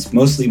patients,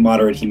 mostly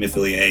moderate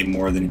hemophilia A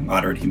more than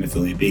moderate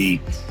hemophilia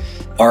B,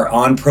 are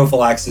on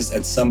prophylaxis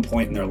at some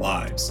point in their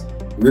lives.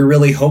 We're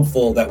really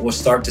hopeful that we'll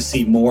start to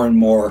see more and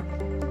more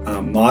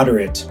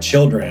moderate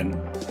children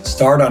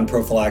start on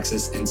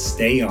prophylaxis and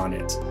stay on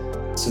it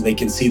so they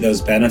can see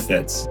those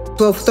benefits.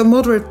 Well, for the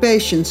moderate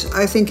patients,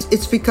 I think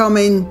it's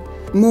becoming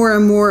more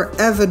and more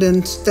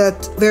evident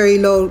that very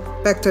low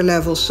factor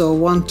levels, so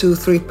 1, 2,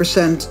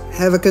 3%,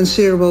 have a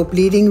considerable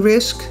bleeding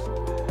risk.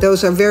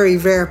 Those are very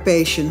rare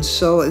patients,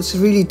 so it's a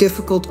really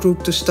difficult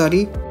group to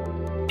study.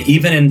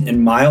 Even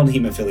in mild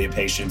hemophilia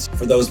patients,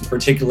 for those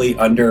particularly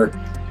under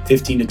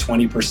 15 to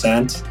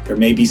 20%, there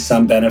may be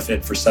some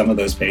benefit for some of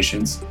those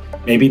patients,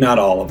 maybe not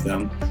all of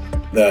them.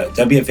 The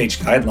WFH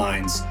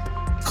guidelines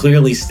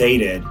clearly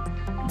stated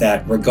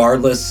that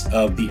regardless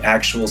of the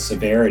actual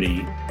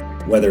severity,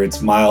 whether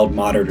it's mild,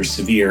 moderate, or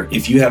severe,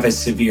 if you have a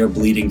severe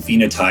bleeding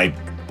phenotype,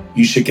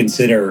 you should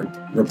consider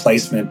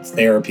replacement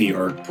therapy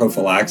or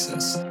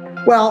prophylaxis.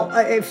 Well,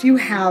 if you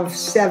have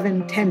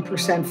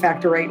 7-10%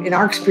 factor VIII, in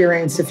our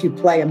experience, if you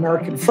play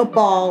American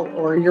football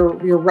or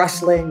you're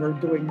wrestling or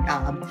doing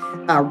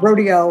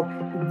rodeo,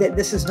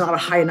 this is not a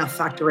high enough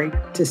factor VIII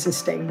to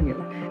sustain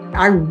you.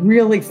 I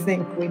really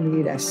think we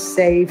need a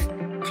safe,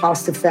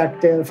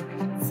 cost-effective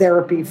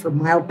therapy for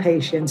mild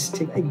patients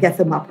to get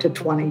them up to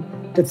 20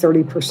 to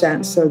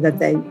 30% so that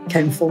they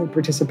can fully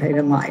participate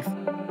in life.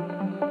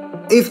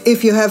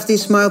 If you have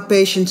these mild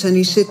patients and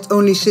he's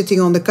only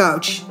sitting on the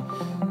couch,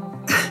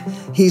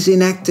 he's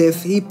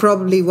inactive, he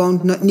probably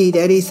won't need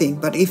anything.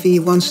 But if he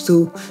wants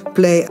to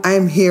play,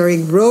 I'm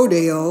hearing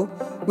rodeo,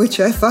 which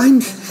I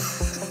find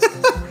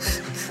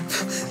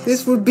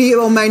this would be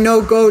on my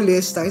no-go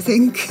list, I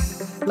think,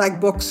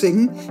 like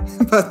boxing.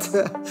 But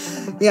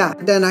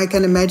then I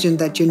can imagine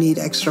that you need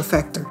extra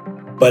factor.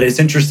 But it's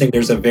interesting,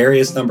 there's a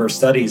various number of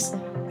studies.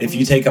 If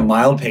you take a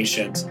mild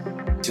patient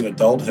to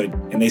adulthood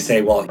and they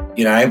say, well,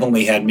 I've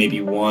only had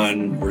maybe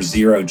 1 or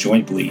 0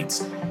 joint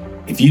bleeds.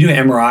 If you do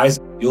MRIs,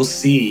 you'll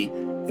see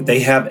that they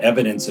have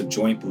evidence of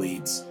joint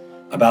bleeds.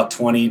 About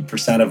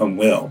 20% of them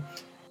will.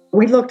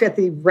 We looked at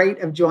the rate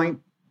of joint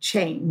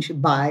change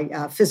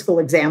by physical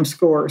exam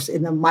scores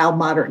in the mild,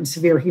 moderate, and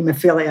severe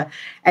hemophilia.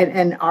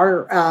 And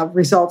our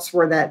results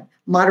were that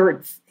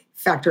moderate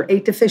factor VIII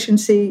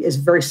deficiency is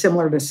very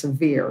similar to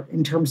severe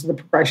in terms of the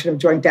progression of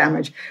joint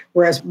damage,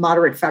 whereas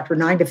moderate factor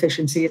IX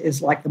deficiency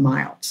is like the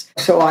milds.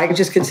 So I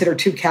just consider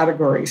 2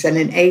 categories. And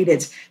in VIII,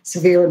 it's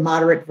severe and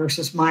moderate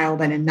versus mild.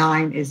 And in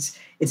IX,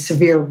 it's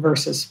severe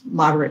versus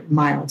moderate and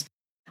mild.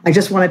 I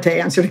just wanted to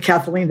answer to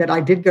Kathleen that I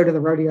did go to the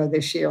rodeo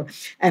this year,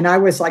 and I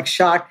was like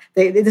shocked.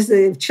 This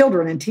is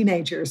children and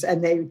teenagers,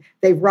 and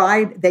they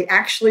ride. They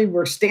actually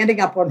were standing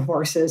up on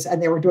horses, and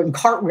they were doing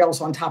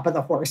cartwheels on top of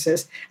the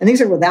horses. And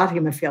these are without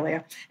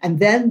hemophilia. And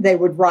then they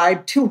would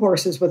ride 2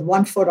 horses with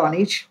 1 foot on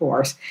each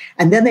horse.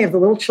 And then they have the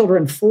little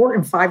children, 4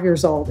 and 5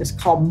 years old. It's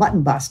called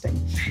mutton busting,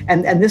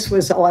 and this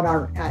was on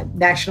our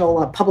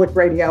national public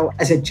radio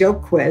as a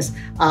joke quiz.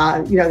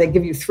 They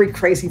give you 3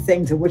 crazy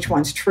things and which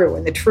one's true.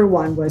 And the true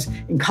one was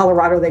in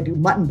Colorado, they do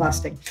mutton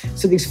busting.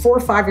 So these 4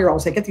 or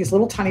 5-year-olds, they get these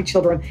little tiny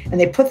children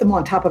and they put them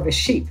on top of a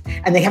sheep,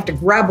 and they have to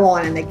grab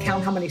on and they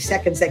count how many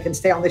seconds they can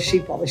stay on the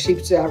sheep while the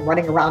sheep's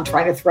running around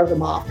trying to throw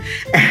them off.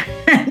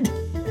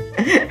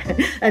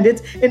 And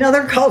it's in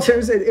other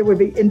cultures it would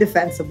be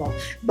indefensible,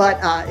 but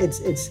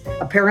it's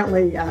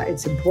apparently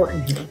it's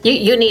important here.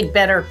 You need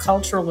better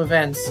cultural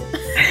events.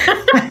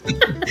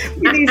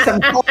 We need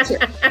some culture.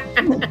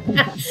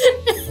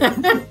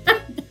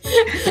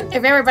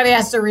 If everybody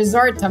has to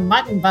resort to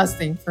mutton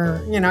busting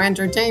for,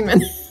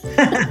 entertainment.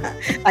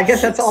 I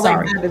guess that's all they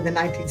had in the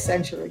 19th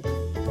century.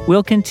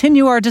 We'll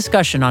continue our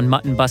discussion on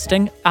mutton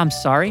busting,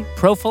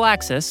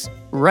 prophylaxis,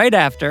 right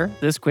after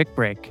this quick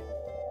break.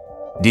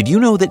 Did you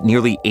know that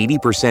nearly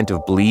 80%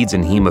 of bleeds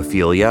in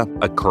hemophilia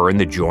occur in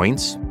the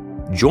joints?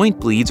 Joint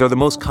bleeds are the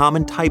most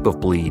common type of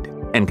bleed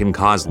and can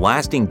cause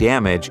lasting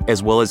damage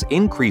as well as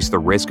increase the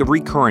risk of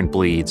recurrent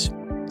bleeds.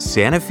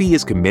 Sanofi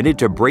is committed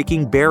to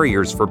breaking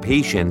barriers for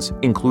patients,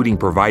 including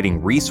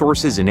providing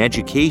resources and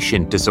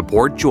education to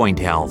support joint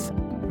health.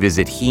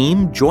 Visit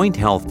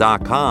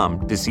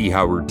HemeJointHealth.com to see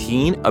how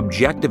routine,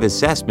 objective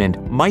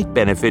assessment might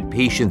benefit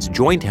patients'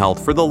 joint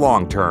health for the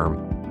long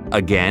term.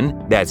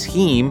 Again, that's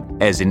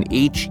Heme, as in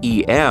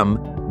HEM,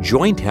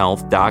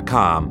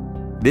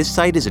 jointhealth.com. This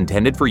site is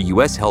intended for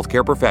U.S.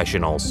 healthcare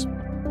professionals.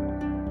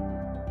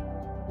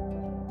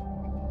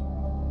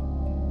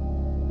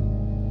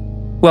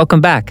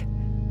 Welcome back.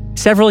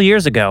 Several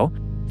years ago,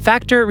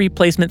 factor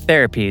replacement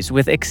therapies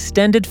with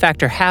extended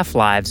factor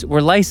half-lives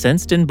were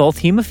licensed in both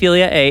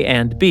hemophilia A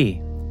and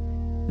B.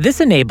 This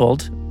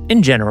enabled,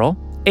 in general,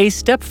 a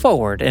step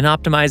forward in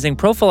optimizing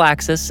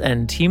prophylaxis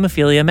and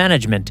hemophilia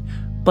management.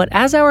 But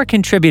as our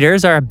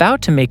contributors are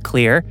about to make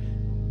clear,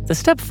 the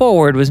step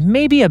forward was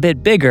maybe a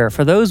bit bigger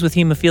for those with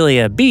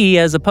hemophilia B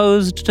as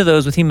opposed to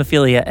those with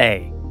hemophilia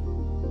A.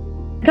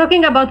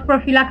 Talking about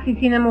prophylaxis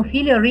in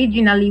hemophilia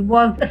originally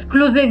was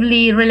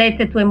exclusively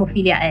related to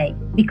hemophilia A,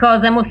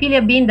 because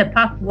hemophilia B in the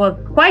past was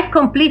quite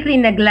completely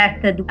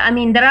neglected.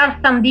 There are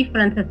some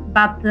differences,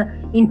 but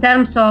in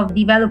terms of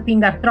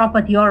developing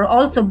arthropathy or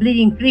also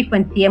bleeding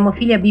frequency,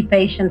 hemophilia B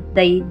patients,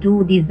 they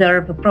do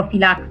deserve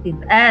prophylaxis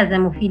as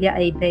hemophilia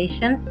A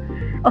patients.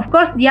 Of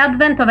course, the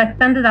advent of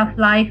extended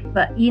half-life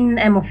in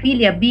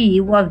hemophilia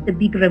B was the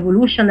big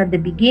revolution at the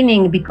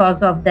beginning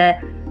because of the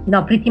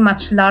pretty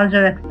much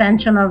larger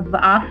extension of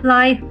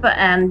half-life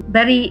and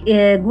very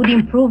good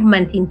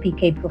improvement in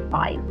PK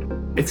profile.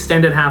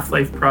 Extended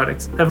half-life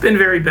products have been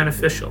very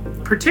beneficial,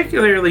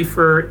 particularly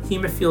for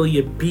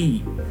hemophilia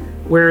B,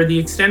 where the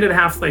extended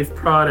half-life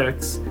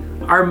products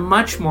are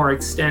much more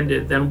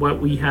extended than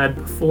what we had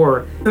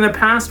before. In the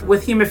past,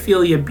 with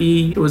hemophilia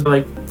B, it was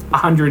like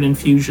 100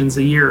 infusions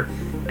a year.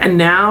 And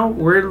now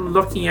we're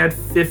looking at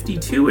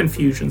 52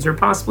 infusions or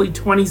possibly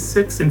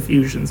 26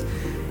 infusions.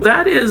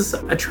 That is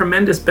a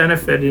tremendous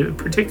benefit,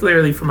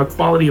 particularly from a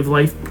quality of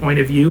life point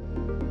of view.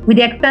 With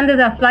the extended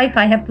half-life,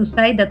 I have to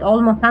say that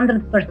almost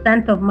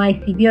 100% of my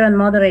severe and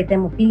moderate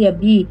hemophilia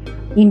B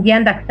in the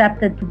end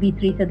accepted to be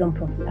treated on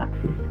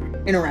prophylaxis.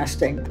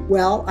 Interesting.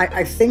 Well,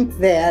 I think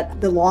that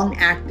the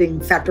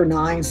long-acting factor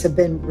IXs have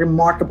been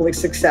remarkably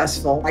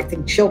successful. I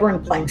think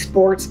children playing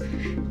sports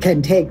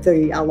can take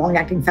the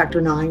long-acting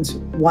factor IXs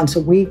once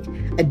a week.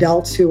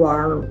 Adults who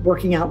are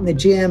working out in the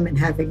gym and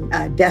having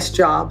desk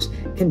jobs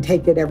can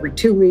take it every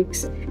 2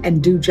 weeks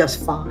and do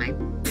just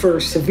fine. For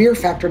severe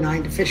factor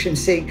IX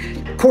deficiency,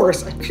 of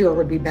course, a cure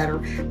would be better,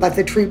 but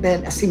the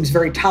treatment seems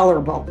very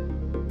tolerable.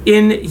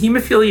 In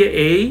hemophilia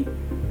A,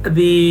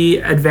 the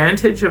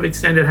advantage of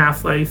extended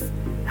half-life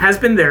has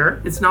been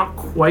there. It's not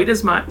quite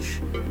as much,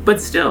 but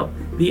still,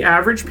 the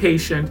average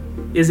patient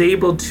is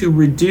able to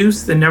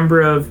reduce the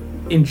number of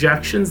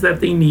injections that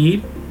they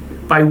need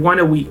by 1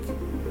 a week.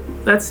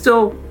 That's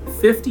still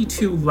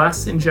 52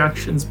 less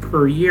injections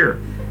per year.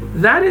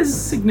 That is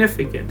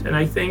significant, and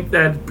I think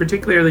that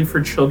particularly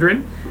for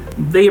children,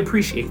 they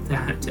appreciate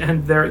that,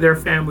 and their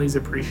families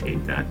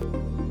appreciate that.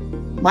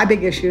 My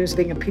big issue as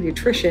being a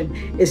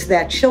pediatrician is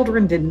that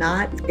children did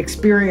not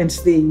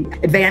experience the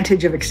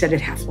advantage of extended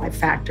half-life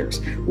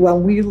factors.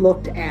 When we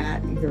looked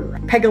at either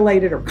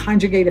pegylated or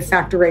conjugated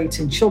factor VIIIs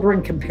in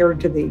children compared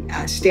to the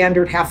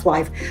standard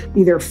half-life,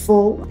 either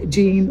full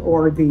gene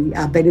or the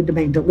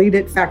beta-domain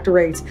deleted factor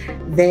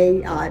VIIIs,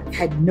 they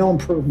had no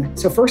improvement.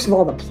 So first of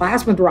all, the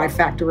plasma-derived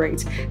factor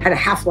VIIIs had a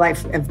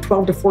half-life of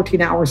 12 to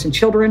 14 hours in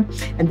children.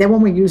 And then when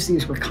we used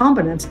these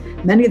recombinants,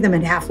 many of them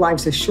had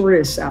half-lives as short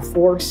as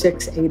 4,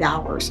 6, 8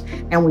 hours.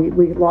 And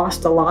we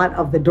lost a lot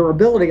of the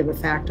durability of the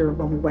factor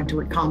when we went to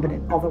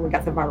recombinant, although we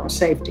got the viral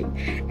safety.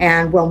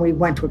 And when we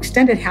went to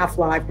extended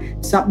half-life,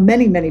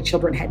 many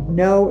children had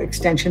no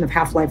extension of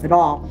half-life at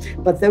all.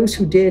 But those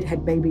who did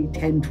had maybe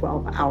 10,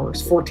 12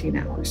 hours, 14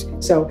 hours.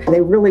 So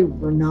they really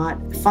were not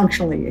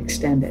functionally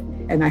extended.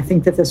 And I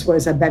think that this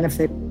was a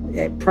benefit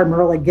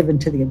primarily given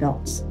to the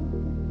adults.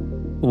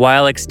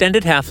 While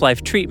extended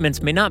half-life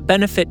treatments may not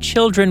benefit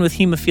children with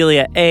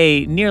hemophilia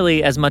A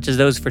nearly as much as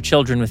those for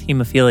children with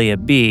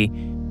hemophilia B,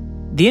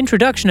 the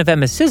introduction of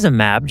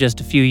emicizumab just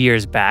a few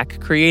years back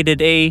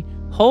created a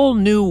whole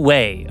new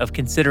way of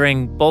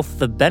considering both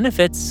the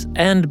benefits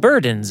and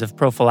burdens of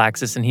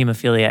prophylaxis in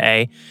hemophilia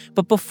A.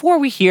 But before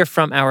we hear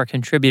from our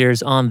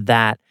contributors on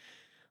that,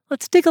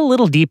 let's dig a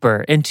little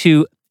deeper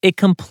into a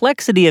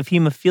complexity of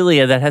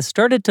hemophilia that has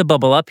started to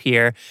bubble up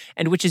here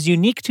and which is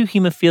unique to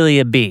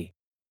hemophilia B.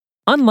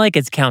 Unlike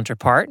its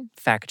counterpart,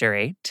 factor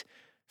VIII,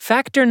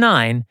 factor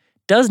IX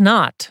does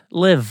not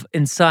live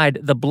inside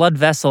the blood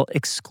vessel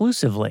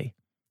exclusively.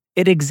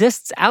 It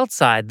exists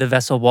outside the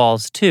vessel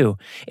walls too,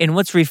 in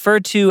what's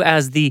referred to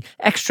as the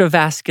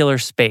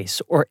extravascular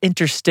space or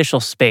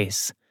interstitial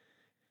space.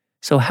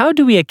 So how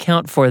do we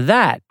account for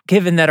that,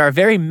 given that our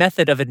very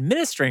method of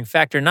administering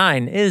factor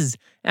IX is,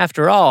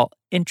 after all,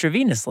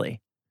 intravenously?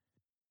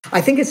 I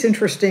think it's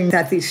interesting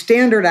that the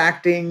standard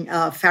acting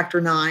factor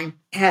IX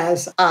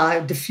has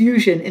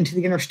diffusion into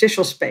the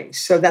interstitial space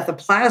so that the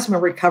plasma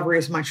recovery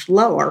is much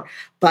lower,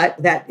 but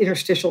that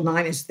interstitial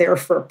 9 is there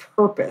for a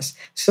purpose.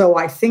 So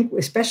I think,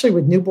 especially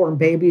with newborn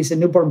babies and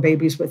newborn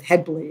babies with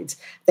head bleeds,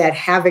 that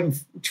having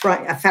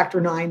a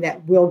factor 9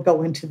 that will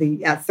go into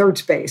the third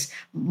space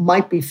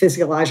might be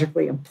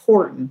physiologically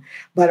important.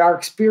 But our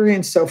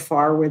experience so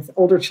far with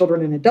older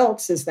children and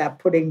adults is that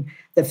putting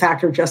the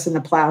factor just in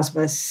the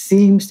plasma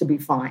seems to be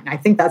fine. I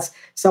think that's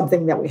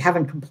something that we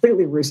haven't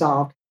completely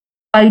resolved.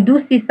 I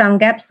do see some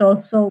gaps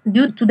also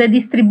due to the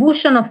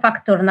distribution of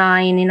factor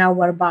IX in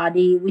our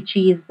body, which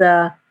is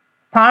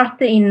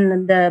part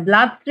in the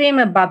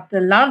bloodstream, but a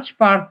large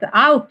part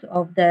out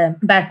of the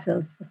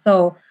vessels,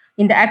 so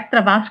in the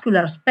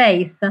extravascular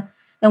space.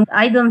 And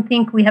I don't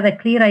think we have a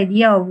clear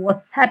idea of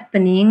what's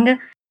happening.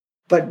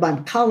 But my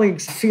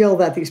colleagues feel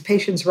that these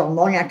patients are on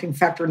long-acting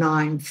factor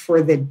IX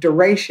for the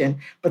duration.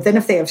 But then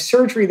if they have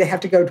surgery, they have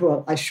to go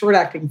to a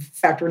short-acting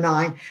factor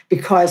IX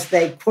because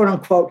they, quote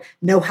unquote,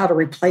 know how to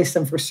replace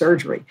them for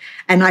surgery.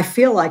 And I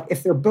feel like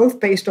if they're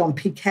both based on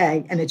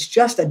PK and it's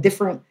just a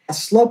different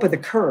slope of the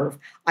curve,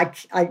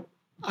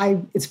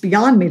 it's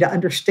beyond me to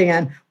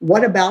understand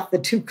what about the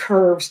two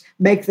curves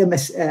make them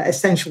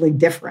essentially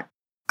different.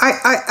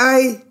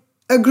 I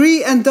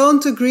agree and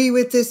don't agree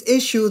with this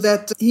issue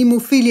that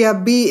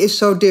hemophilia B is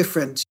so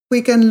different.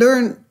 We can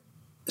learn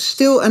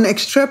still and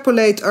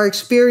extrapolate our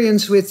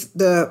experience with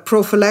the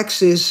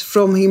prophylaxis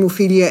from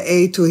hemophilia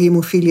A to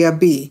hemophilia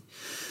B.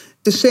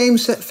 The same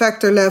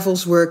factor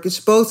levels work. It's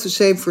both the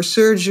same for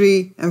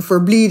surgery and for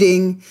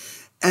bleeding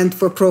and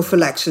for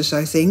prophylaxis,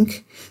 I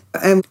think.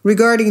 And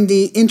regarding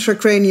the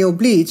intracranial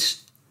bleeds,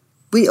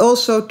 we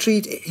also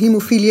treat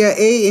hemophilia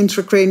A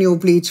intracranial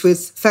bleeds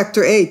with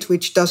factor VIII,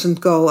 which doesn't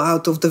go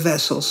out of the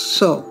vessels.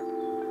 So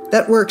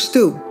that works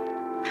too.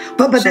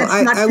 But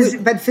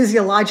but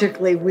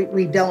physiologically,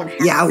 we don't have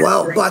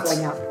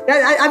going out.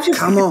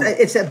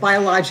 It's a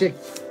biologic,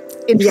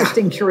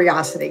 interesting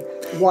curiosity.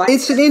 Why?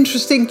 It's an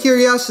interesting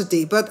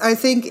curiosity, but I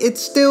think it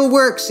still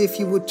works if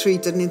you would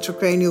treat an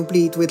intracranial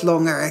bleed with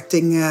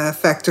longer-acting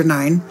factor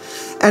IX.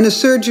 And a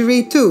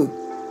surgery too.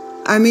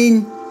 I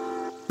mean,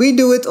 we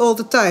do it all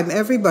the time.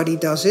 Everybody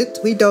does it.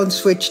 We don't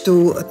switch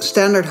to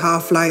standard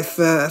half-life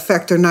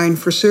factor IX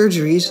for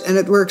surgeries, and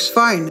it works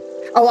fine.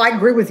 Oh, I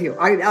agree with you.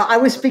 I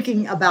was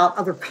speaking about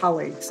other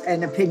colleagues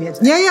and opinions.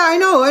 Yeah, I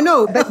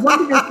know. But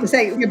one thing I have to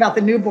say about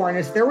the newborn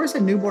is there was a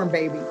newborn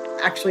baby,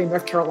 actually in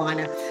North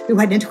Carolina, who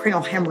had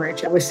intracranial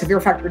hemorrhage. It was severe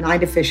factor IX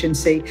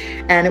deficiency.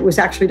 And it was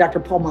actually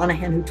Dr. Paul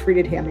Monahan who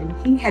treated him.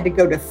 And he had to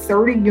go to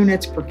 30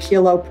 units per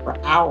kilo per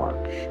hour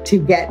to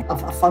get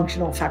a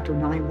functional factor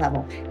IX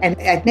level. And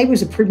I think it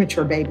was a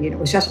premature baby, and it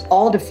was just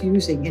all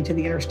diffusing into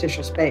the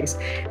interstitial space.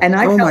 And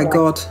I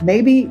God.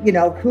 Maybe,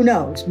 who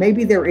knows?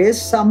 Maybe there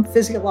is some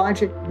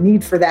physiologic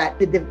need for that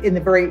in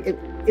the very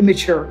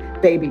immature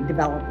baby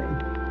developing.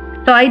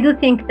 So I do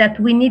think that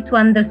we need to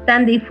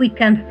understand if we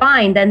can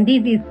find, and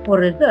this is for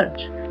research,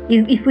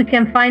 if we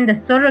can find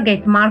a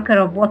surrogate marker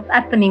of what's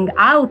happening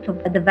out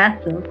of the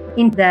vessels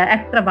in the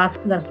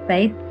extravascular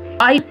space.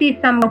 I see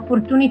some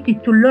opportunity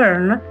to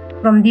learn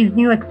from this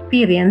new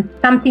experience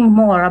something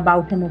more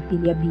about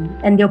hemophilia B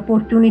and the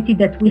opportunity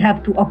that we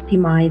have to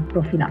optimize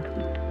prophylaxis.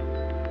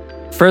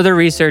 Further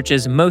research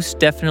is most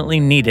definitely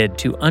needed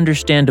to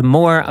understand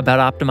more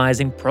about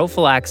optimizing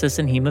prophylaxis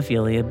in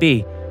hemophilia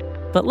B.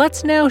 But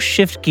let's now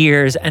shift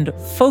gears and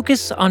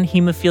focus on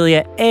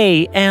hemophilia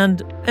A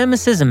and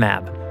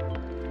emicizumab.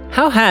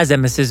 How has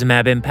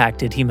emicizumab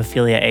impacted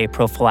hemophilia A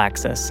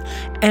prophylaxis?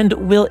 And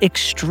will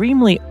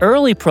extremely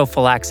early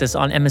prophylaxis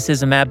on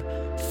emicizumab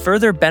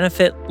further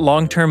benefit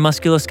long-term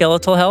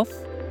musculoskeletal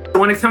health?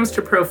 When it comes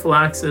to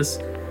prophylaxis,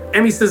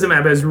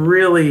 emicizumab has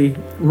really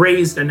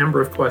raised a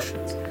number of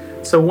questions.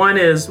 So one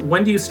is,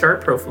 when do you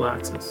start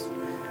prophylaxis?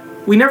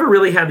 We never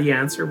really had the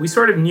answer. We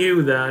sort of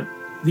knew that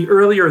the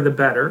earlier the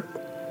better.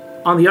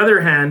 On the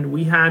other hand,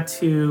 we had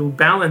to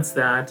balance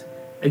that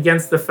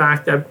against the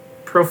fact that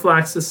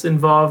prophylaxis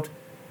involved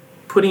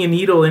putting a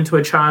needle into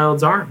a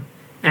child's arm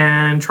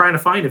and trying to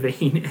find a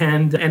vein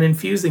and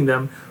infusing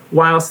them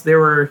whilst they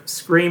were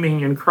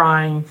screaming and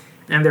crying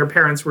and their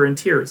parents were in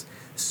tears.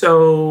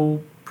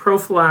 So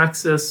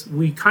prophylaxis,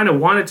 we kind of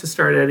wanted to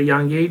start at a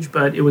young age,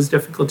 but it was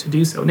difficult to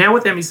do so. Now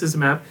with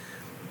emicizumab,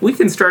 we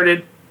can start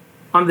it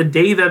on the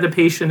day that the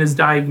patient is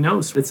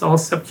diagnosed. It's all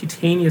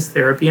subcutaneous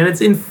therapy, and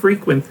it's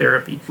infrequent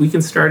therapy. We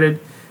can start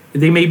it,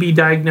 they may be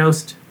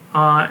diagnosed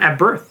at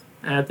birth,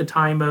 at the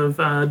time of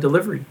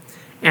delivery.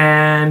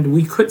 And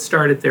we could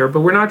start it there,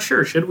 but we're not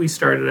sure. Should we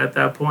start it at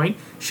that point?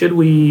 Should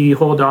we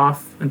hold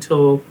off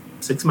until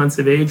 6 months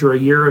of age or a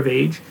year of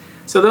age?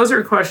 So those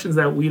are questions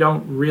that we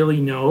don't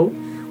really know.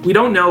 We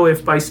don't know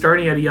if by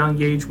starting at a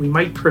young age, we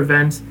might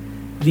prevent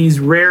these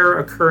rare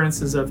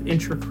occurrences of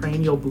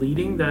intracranial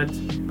bleeding that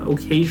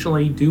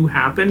occasionally do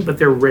happen, but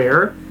they're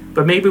rare.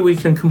 But maybe we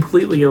can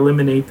completely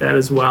eliminate that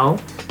as well.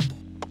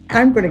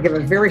 I'm going to give a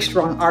very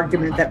strong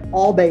argument that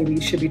all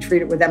babies should be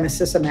treated with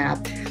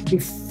emicizumab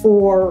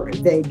before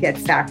they get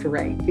factor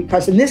VIII.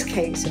 Because in this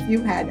case, if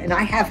you had, and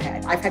I've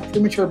had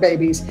premature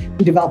babies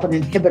who develop an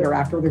inhibitor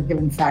after they're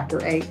given factor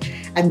VIII,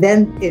 and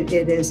then it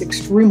is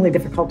extremely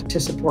difficult to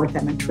support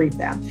them and treat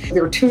them.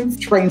 There are two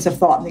trains of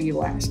thought in the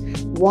U.S.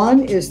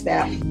 One is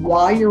that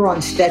while you're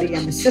on steady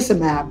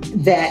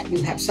emicizumab, that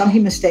you have some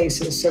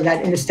hemostasis so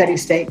that in a steady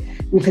state,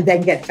 you could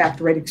then get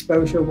factor VIII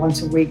exposure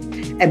once a week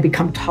and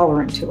become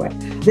tolerant to it.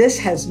 This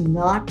has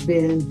not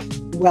been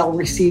well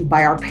received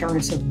by our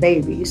parents of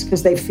babies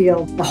because they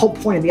feel the whole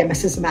point of the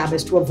emicizumab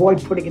is to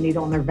avoid putting a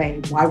needle in their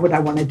vein. Why would I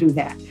want to do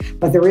that?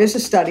 But there is a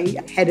study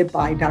headed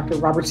by Dr.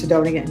 Robert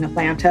Sidonia in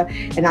Atlanta,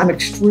 and I'm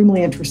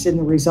extremely interested in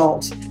the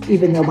results,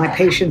 even though my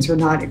patients are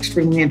not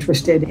extremely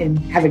interested in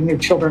having their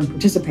children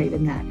participate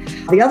in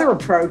that. The other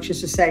approach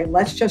is to say,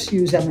 let's just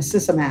use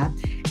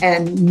emicizumab,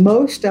 and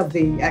most of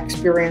the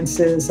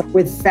experiences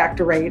with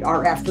factor VIII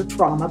are after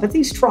trauma, but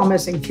these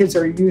traumas in kids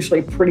are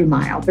usually pretty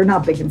mild. They're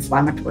not big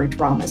inflammatory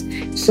traumas.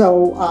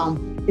 So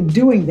in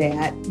doing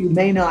that, you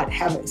may not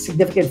have a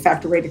significant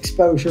factor VIII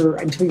exposure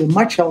until you're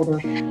much older,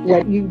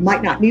 when you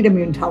might not need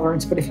immune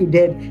tolerance, but if you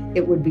did,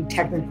 it would be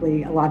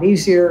technically a lot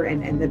easier,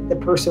 and the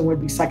person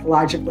would be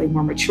psychologically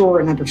more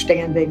mature and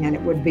understanding, and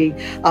it would be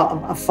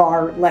a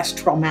far less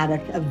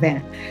traumatic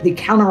event. The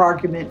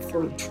counter-argument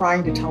for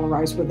trying to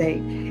tolerize with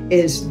VIII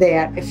is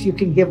that if you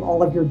can give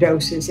all of your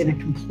doses in a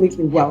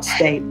completely well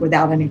state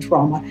without any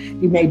trauma,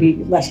 you may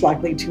be less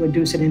likely to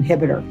induce an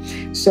inhibitor.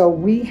 So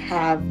we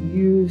have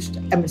used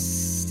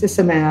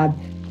emicizumab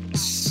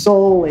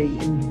solely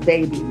in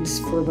babies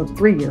for the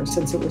 3 years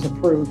since it was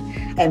approved,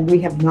 and we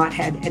have not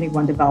had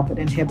anyone develop an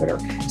inhibitor.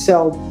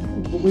 So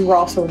we were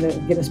also in the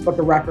Guinness Book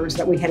of Records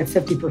that we had a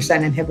 50%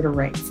 inhibitor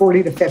rate,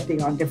 40 to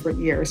 50 on different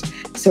years.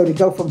 So to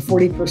go from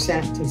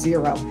 40% to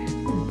 0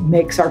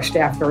 makes our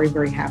staff very,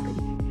 very happy.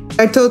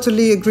 I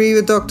totally agree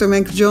with Dr.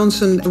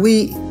 Menke-Johnson.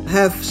 We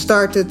have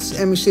started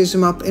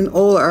emicizumab in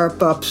all our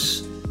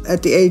pups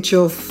at the age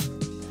of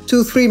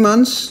 2-3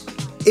 months.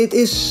 It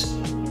is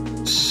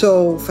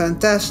so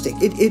fantastic.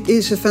 It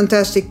is a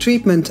fantastic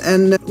treatment,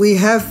 and we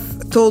have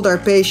told our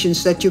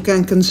patients that you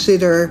can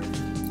consider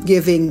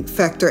giving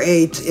factor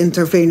VIII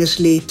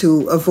intravenously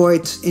to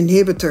avoid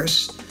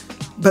inhibitors,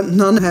 but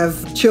none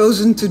have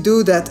chosen to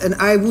do that, and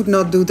I would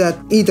not do that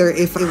either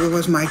if it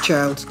was my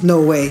child.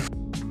 No way.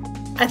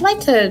 I'd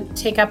like to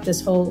take up this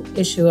whole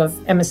issue of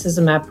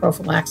emicizumab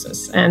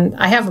prophylaxis, and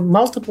I have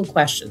multiple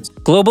questions.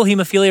 Global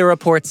Hemophilia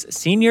Report's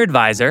senior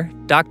advisor,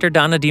 Dr.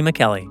 Donna D.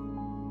 McKelly.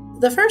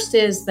 The first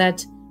is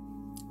that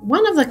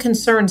one of the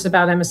concerns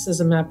about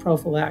emicizumab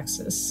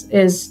prophylaxis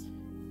is,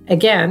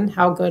 again,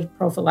 how good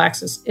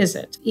prophylaxis is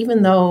it?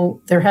 Even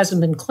though there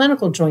hasn't been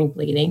clinical joint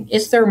bleeding,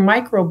 is there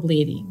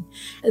microbleeding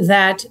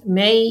that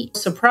may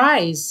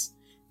surprise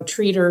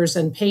treaters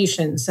and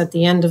patients at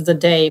the end of the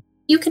day?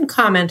 You can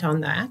comment on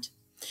that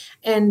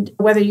and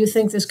whether you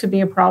think this could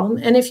be a problem.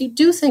 And if you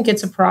do think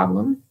it's a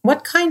problem,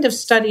 what kind of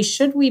study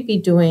should we be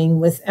doing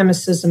with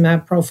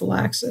emicizumab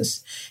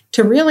prophylaxis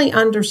to really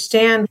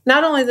understand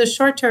not only the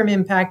short-term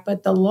impact,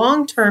 but the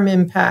long-term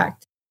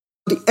impact?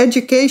 The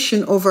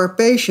education of our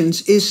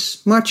patients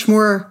is much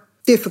more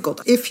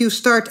difficult. If you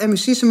start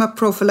emicizumab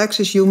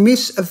prophylaxis, you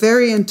miss a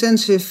very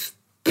intensive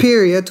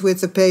period with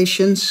the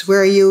patients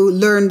where you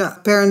learn the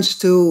parents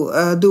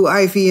to do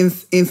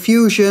IV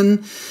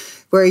infusion,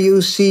 where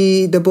you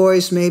see the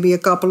boys maybe a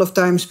couple of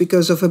times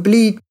because of a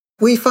bleed.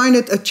 We find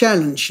it a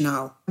challenge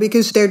now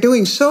because they're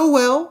doing so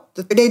well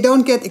that they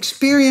don't get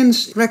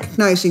experience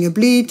recognizing a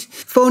bleed,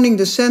 phoning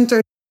the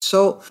center.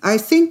 So I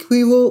think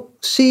we will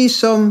see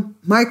some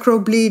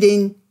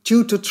microbleeding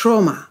due to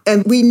trauma,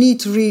 and we need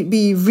to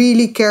be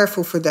really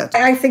careful for that.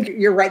 I think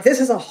you're right. This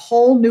is a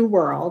whole new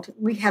world.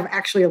 We have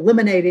actually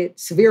eliminated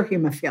severe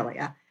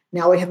hemophilia.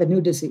 Now we have a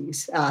new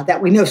disease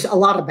that we know a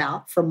lot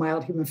about from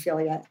mild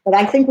hemophilia. But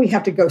I think we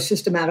have to go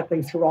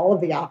systematically through all of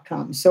the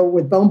outcomes. So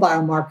with bone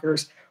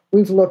biomarkers,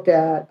 we've looked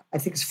at, I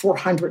think it's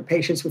 400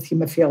 patients with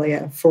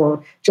hemophilia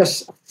for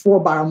just 4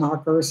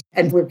 biomarkers.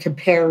 And we've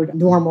compared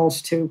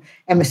normals to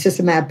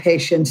emicizumab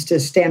patients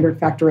to standard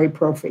factor VIII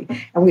prophy.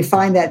 And we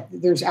find that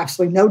there's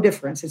absolutely no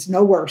difference. It's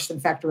no worse than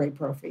factor VIII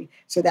prophy.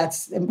 So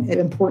that's an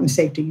important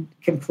safety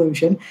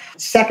conclusion.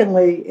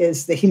 Secondly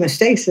is the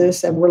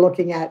hemostasis. And we're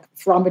looking at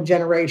thrombin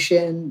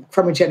generation,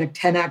 chromogenic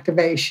 10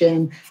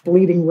 activation,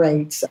 bleeding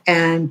rates,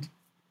 and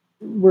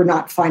we're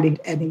not finding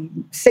any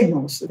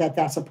signals that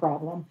that's a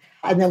problem.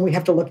 And then we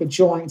have to look at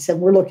joints. And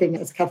we're looking,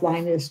 as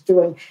Kathleen is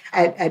doing,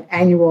 at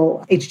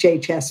annual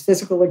HJHS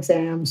physical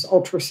exams,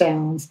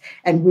 ultrasounds.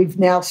 And we've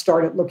now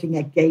started looking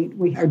at gait.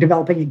 We are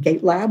developing a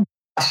gait lab.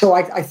 So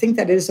I think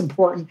that it is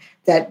important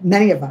that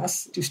many of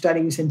us do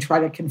studies and try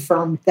to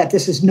confirm that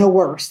this is no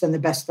worse than the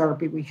best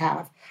therapy we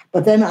have.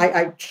 But then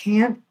I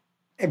can't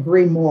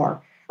agree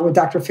more with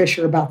Dr.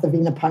 Fisher about the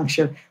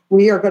venipuncture.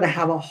 We are going to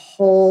have a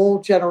whole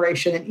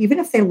generation, and even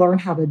if they learn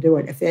how to do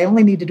it, if they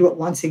only need to do it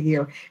once a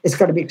year, it's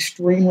going to be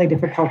extremely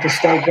difficult to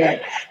stay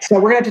good. So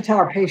we're going to have to tell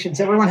our patients,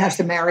 everyone has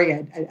to marry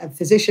a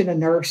physician, a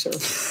nurse, or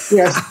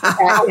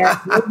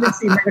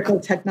emergency medical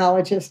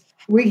technologist.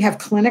 We have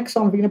clinics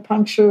on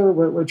venipuncture.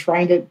 We're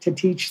trying to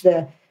teach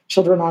the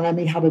children on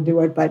ME how to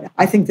do it, but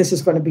I think this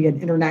is going to be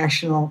an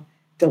international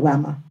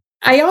dilemma.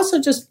 I also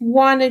just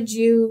wanted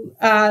you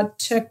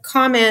to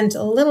comment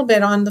a little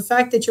bit on the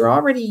fact that you're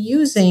already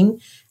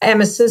using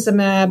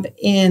emicizumab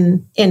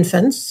in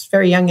infants,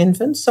 very young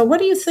infants. So what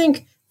do you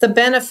think the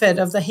benefit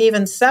of the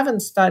Haven 7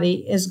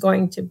 study is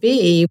going to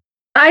be?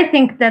 I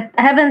think that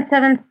Haven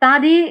 7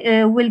 study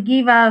will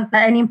give us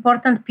an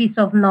important piece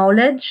of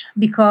knowledge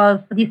because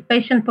this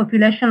patient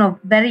population of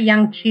very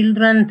young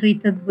children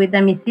treated with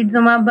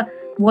emicizumab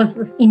was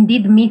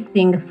indeed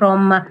missing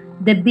from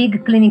the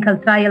big clinical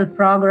trial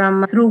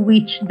program through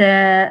which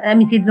the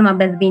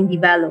emicizumab has been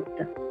developed.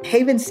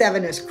 Haven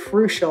 7 is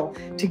crucial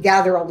to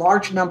gather a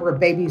large number of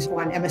babies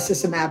on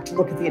emicizumab to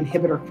look at the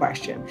inhibitor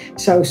question.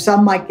 So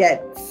some might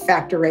get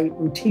factor VIII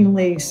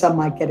routinely, some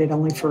might get it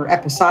only for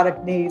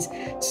episodic needs,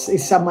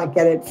 some might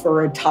get it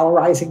for a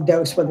tolerizing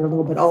dose when they're a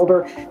little bit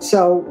older.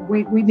 So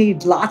we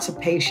need lots of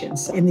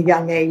patients in the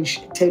young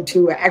age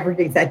to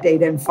aggregate that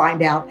data and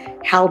find out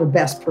how to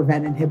best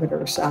prevent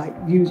inhibitors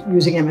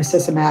using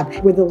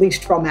emicizumab with the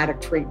least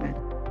traumatic treatment.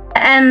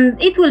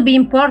 And it will be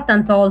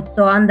important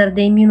also under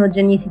the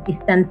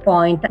immunogenicity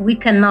standpoint. We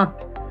cannot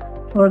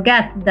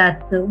forget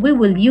that we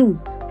will use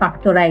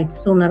factor VIII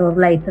sooner or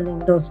later in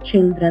those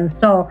children.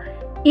 So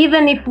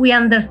even if we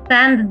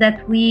understand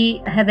that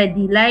we have a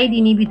delayed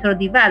inhibitor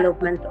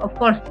development, of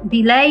course,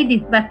 delayed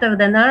is better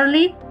than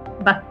early,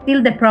 but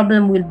still the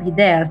problem will be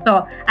there.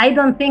 So I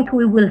don't think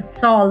we will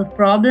solve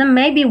problem.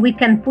 Maybe we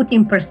can put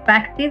in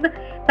perspective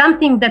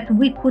something that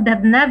we could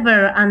have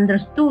never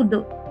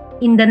understood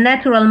in the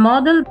natural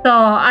model. So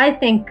I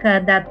think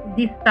that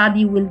this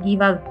study will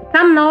give us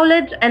some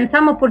knowledge and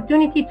some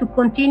opportunity to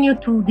continue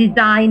to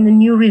design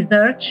new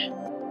research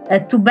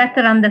to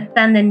better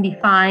understand and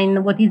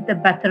define what is the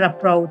better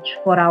approach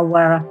for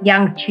our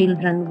young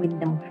children with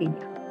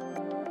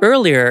hemophilia.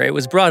 Earlier, it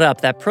was brought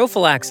up that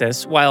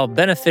prophylaxis, while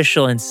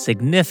beneficial in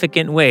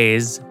significant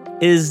ways,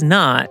 is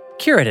not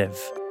curative.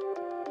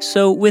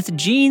 So with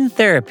gene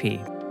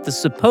therapy, the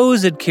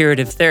supposed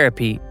curative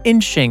therapy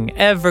inching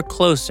ever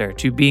closer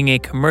to being a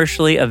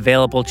commercially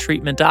available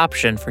treatment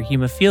option for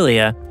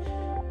hemophilia,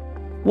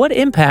 what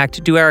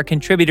impact do our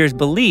contributors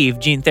believe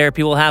gene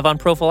therapy will have on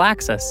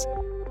prophylaxis?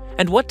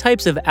 And what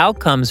types of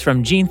outcomes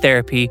from gene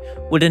therapy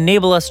would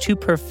enable us to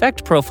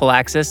perfect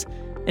prophylaxis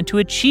and to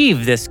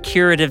achieve this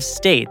curative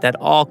state that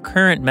all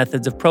current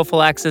methods of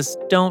prophylaxis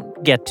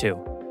don't get to.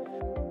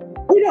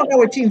 We don't know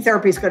what gene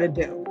therapy is going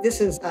to do. This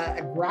is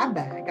a grab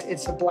bag.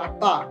 It's a black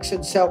box.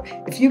 And so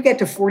if you get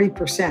to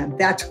 40%,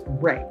 that's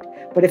great.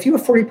 But if you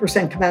have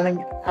 40%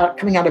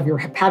 coming out of your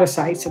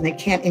hepatocytes and they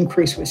can't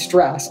increase with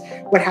stress,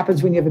 what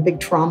happens when you have a big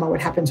trauma?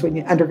 What happens when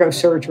you undergo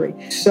surgery?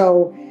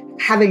 So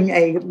having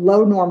a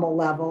low normal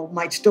level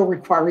might still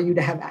require you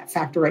to have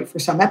factor VIII for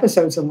some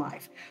episodes in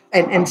life.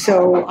 And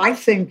so I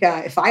think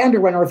if I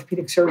underwent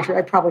orthopedic surgery,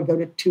 I'd probably go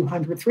to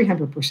 200,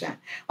 300%.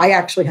 I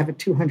actually have a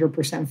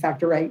 200%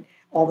 factor VIII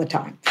all the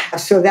time.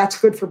 So that's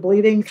good for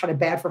bleeding, kind of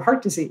bad for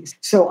heart disease.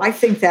 So I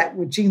think that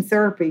with gene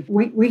therapy,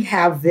 we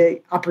have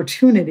the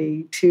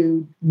opportunity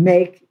to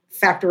make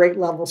factor VIII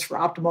levels for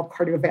optimal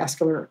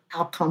cardiovascular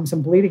outcomes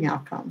and bleeding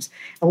outcomes.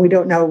 And we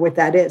don't know what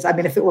that is. I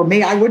mean, if it were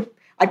me,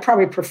 I'd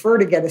probably prefer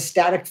to get a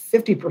static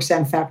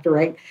 50% factor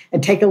VIII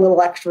and take a little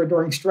extra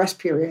during stress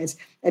periods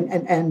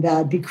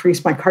and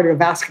decrease my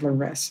cardiovascular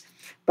risk.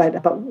 But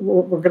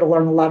we're going to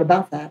learn a lot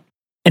about that.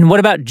 And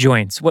what about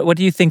joints? What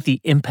do you think the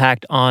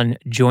impact on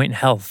joint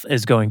health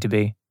is going to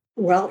be?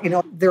 Well,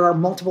 there are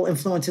multiple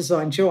influences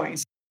on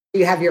joints.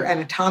 You have your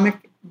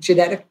anatomic,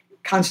 genetic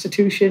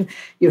constitution,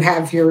 you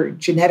have your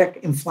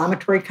genetic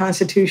inflammatory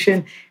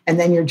constitution, and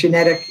then your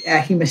genetic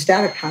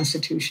hemostatic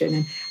constitution.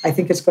 And I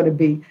think it's going to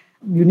be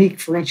unique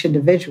for each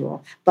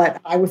individual.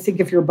 But I would think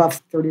if you're above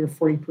 30 or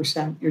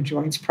 40%, your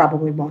joints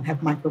probably won't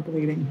have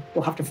microbleeding.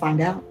 We'll have to find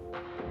out.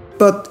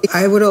 But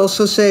I would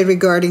also say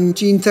regarding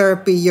gene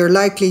therapy, you're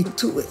likely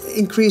to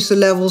increase the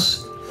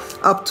levels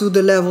up to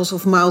the levels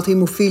of mild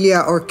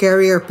hemophilia or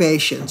carrier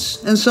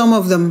patients. And some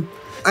of them,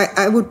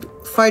 I would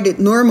find it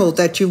normal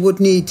that you would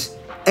need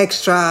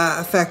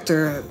extra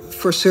factor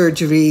for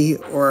surgery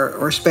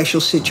or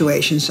special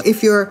situations.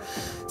 If you're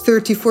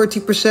 30,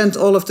 40%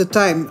 all of the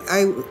time,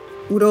 I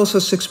would also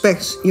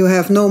suspect you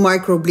have no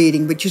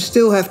microbleeding, but you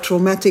still have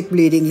traumatic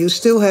bleeding. You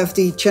still have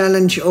the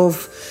challenge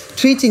of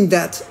treating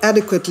that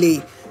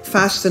adequately,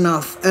 fast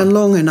enough and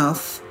long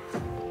enough.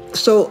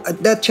 So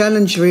that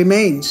challenge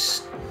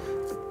remains.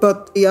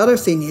 But the other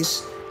thing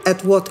is,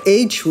 at what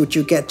age would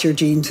you get your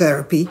gene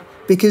therapy?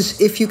 Because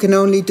if you can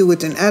only do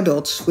it in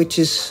adults, which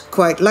is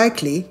quite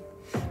likely,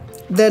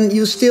 then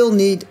you still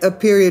need a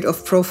period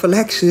of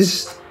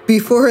prophylaxis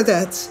before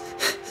that.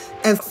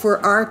 And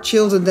for our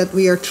children that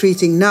we are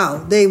treating now,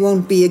 they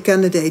won't be a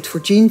candidate for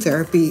gene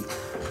therapy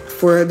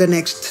for the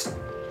next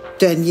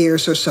 10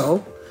 years or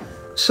so.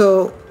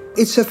 So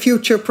it's a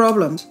future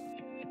problem.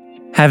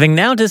 Having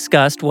now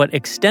discussed what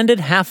extended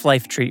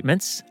half-life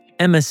treatments,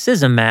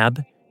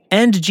 emicizumab,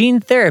 and gene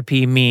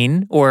therapy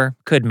mean, or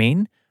could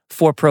mean,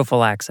 for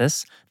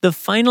prophylaxis, the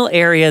final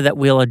area that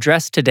we'll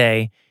address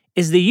today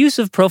is the use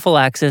of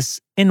prophylaxis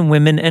in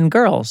women and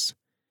girls.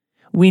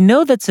 We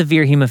know that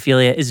severe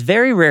hemophilia is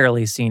very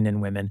rarely seen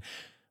in women,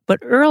 but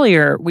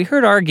earlier we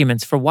heard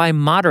arguments for why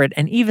moderate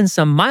and even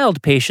some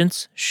mild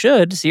patients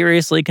should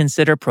seriously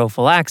consider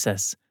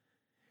prophylaxis.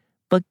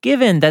 But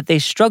given that they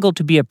struggle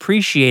to be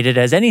appreciated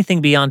as anything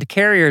beyond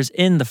carriers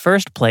in the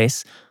first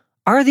place,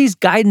 are these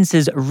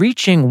guidances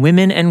reaching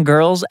women and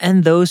girls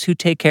and those who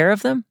take care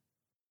of them?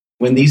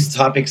 When these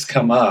topics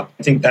come up,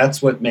 I think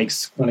that's what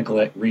makes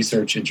clinical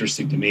research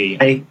interesting to me.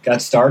 I got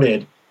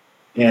started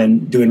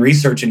in doing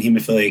research in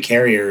hemophilia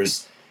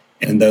carriers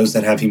and those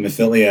that have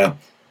hemophilia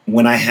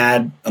when I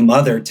had a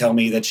mother tell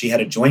me that she had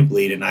a joint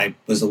bleed, and I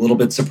was a little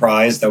bit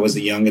surprised. I was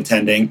a young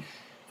attending.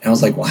 And I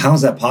was like, well, how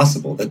is that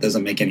possible? That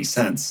doesn't make any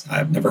sense.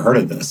 I've never heard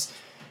of this.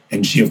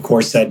 And she, of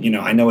course, said,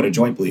 I know what a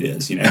joint bleed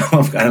is, And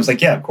I was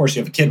like, yeah, of course,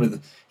 you have a kid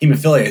with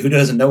hemophilia. Who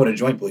doesn't know what a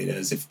joint bleed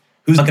is?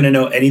 Who's not going to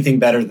know anything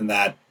better than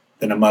that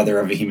than a mother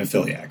of a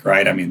hemophiliac,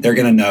 right? I mean, they're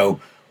going to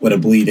know what a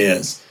bleed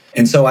is.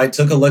 And so I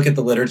took a look at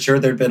the literature.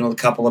 There'd been a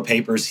couple of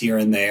papers here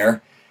and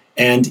there.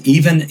 And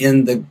even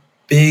in the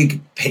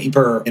big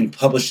paper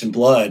published in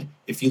Blood,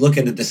 if you look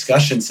in the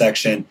discussion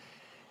section,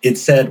 it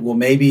said, well,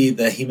 maybe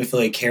the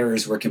hemophilia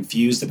carriers were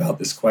confused about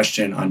this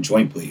question on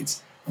joint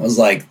bleeds. I was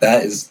like,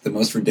 that is the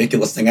most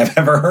ridiculous thing I've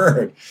ever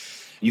heard.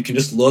 You can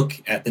just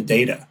look at the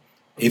data.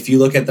 If you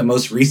look at the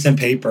most recent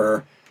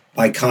paper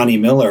by Connie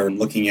Miller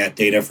looking at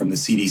data from the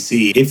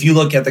CDC, if you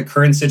look at the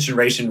current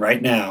situation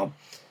right now,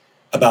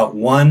 about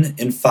 1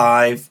 in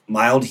 5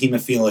 mild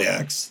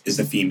hemophiliacs is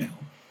a female.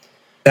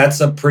 That's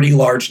a pretty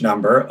large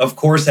number. Of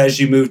course, as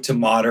you move to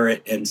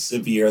moderate and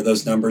severe,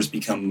 those numbers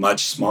become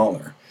much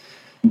smaller.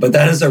 But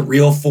that is a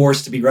real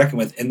force to be reckoned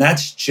with. And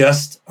that's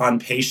just on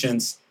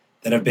patients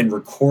that have been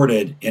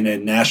recorded in a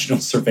national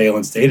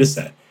surveillance data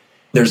set.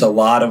 There's a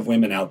lot of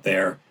women out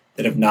there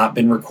that have not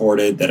been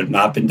recorded, that have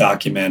not been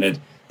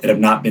documented, that have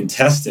not been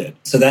tested.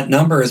 So that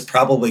number is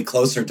probably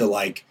closer to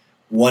like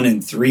 1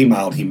 in 3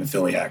 mild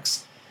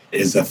hemophiliacs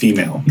is a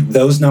female.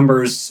 Those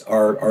numbers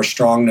are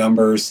strong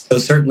numbers. So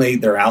certainly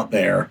they're out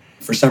there.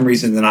 For some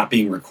reason, they're not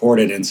being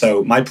recorded. And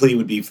so my plea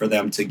would be for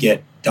them to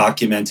get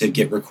documented,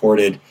 get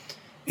recorded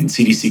in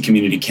CDC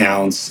community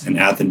counts and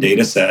Athens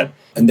data set,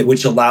 and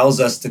which allows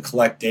us to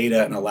collect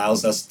data and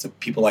allows us to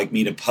people like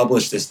me to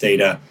publish this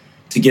data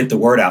to get the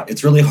word out.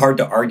 It's really hard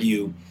to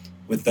argue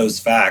with those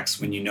facts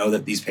when you know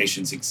that these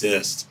patients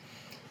exist.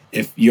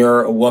 If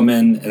you're a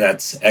woman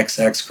that's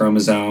XX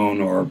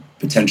chromosome or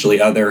potentially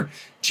other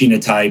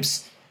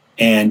genotypes,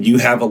 and you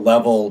have a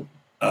level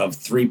of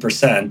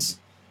 3%,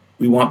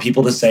 we want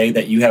people to say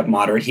that you have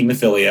moderate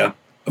hemophilia.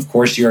 Of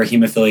course, you're a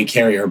hemophilia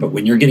carrier, but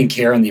when you're getting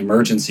care in the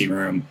emergency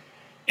room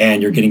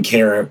and you're getting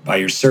care by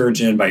your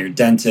surgeon, by your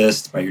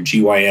dentist, by your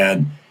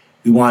GYN,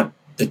 we want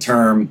the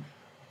term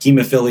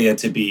hemophilia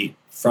to be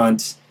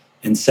front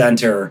and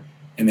center,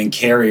 and then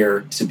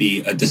carrier to be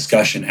a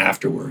discussion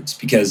afterwards,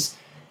 because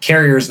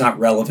carrier is not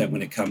relevant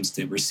when it comes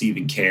to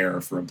receiving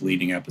care for a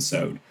bleeding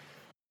episode.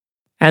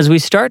 As we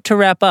start to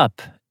wrap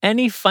up,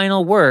 any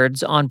final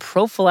words on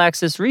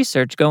prophylaxis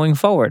research going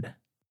forward?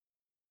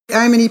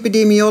 I'm an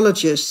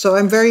epidemiologist, so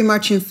I'm very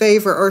much in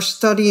favor of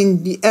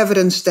studying the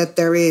evidence that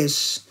there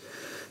is.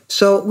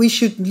 So we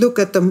should look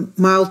at the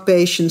mild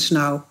patients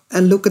now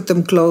and look at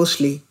them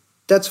closely.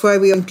 That's why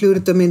we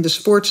included them in the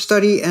sports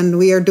study, and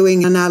we are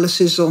doing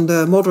analysis on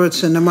the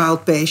moderates and the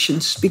mild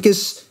patients,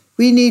 because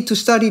we need to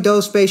study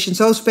those patients.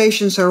 Those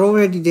patients are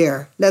already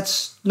there.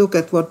 Let's look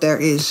at what there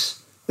is.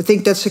 I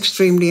think that's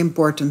extremely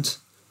important.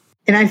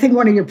 And I think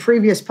one of your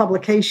previous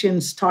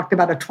publications talked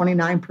about a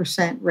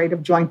 29% rate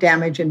of joint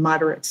damage in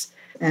moderates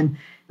and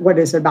what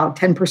is about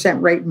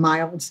 10% rate in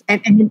milds.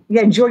 And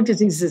joint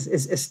disease is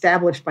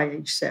established by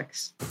age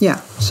 6.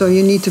 Yeah, so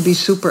you need to be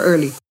super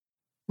early.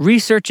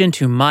 Research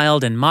into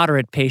mild and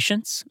moderate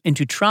patients,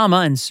 into trauma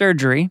and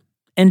surgery,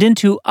 and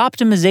into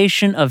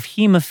optimization of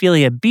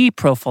hemophilia B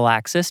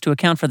prophylaxis to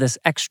account for this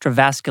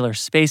extravascular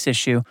space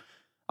issue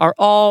are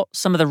all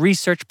some of the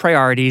research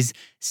priorities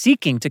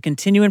seeking to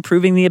continue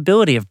improving the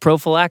ability of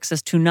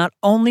prophylaxis to not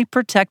only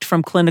protect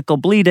from clinical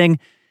bleeding,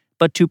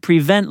 but to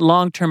prevent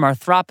long-term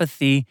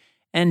arthropathy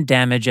and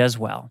damage as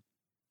well.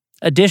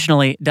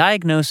 Additionally,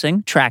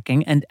 diagnosing,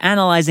 tracking, and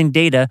analyzing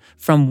data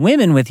from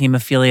women with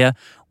hemophilia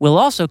will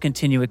also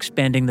continue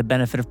expanding the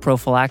benefit of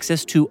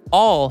prophylaxis to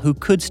all who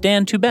could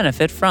stand to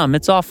benefit from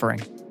its offering.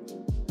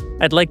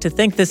 I'd like to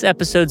thank this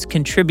episode's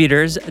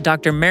contributors,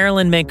 Dr.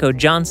 Marilyn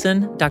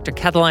Manco-Johnson, Dr.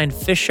 Kathleen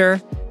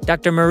Fisher,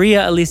 Dr.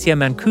 Maria Alicia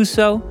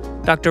Mancuso,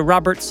 Dr.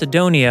 Robert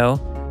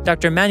Sidonio,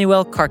 Dr.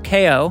 Manuel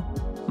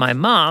Carqueo, my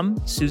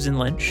mom, Susan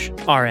Lynch,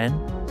 RN,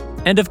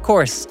 and of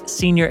course,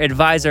 Senior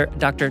Advisor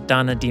Dr.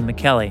 Donna D.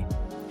 McKelly.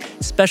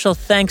 Special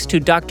thanks to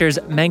Drs.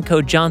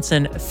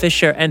 Manco-Johnson,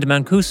 Fisher, and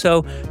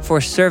Mancuso for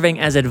serving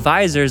as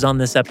advisors on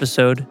this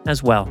episode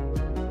as well.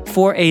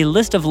 For a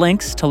list of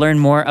links to learn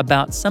more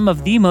about some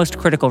of the most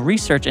critical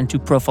research into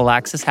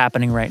prophylaxis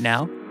happening right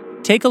now,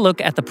 take a look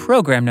at the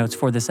program notes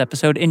for this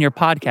episode in your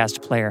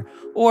podcast player,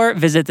 or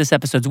visit this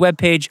episode's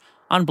webpage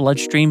on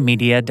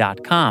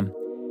bloodstreammedia.com.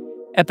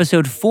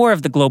 Episode 4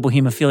 of the Global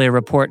Hemophilia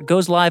Report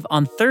goes live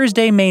on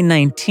Thursday, May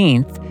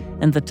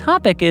 19th, and the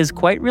topic is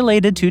quite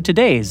related to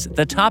today's.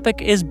 The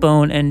topic is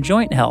bone and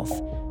joint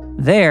health.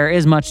 There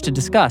is much to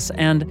discuss,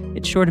 and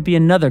it's sure to be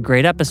another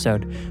great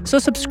episode. So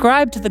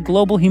subscribe to the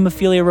Global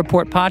Hemophilia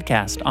Report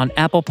podcast on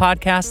Apple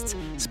Podcasts,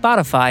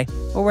 Spotify,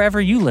 or wherever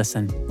you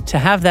listen to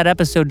have that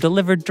episode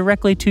delivered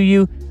directly to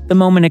you the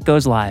moment it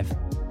goes live.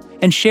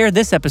 And share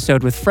this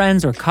episode with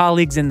friends or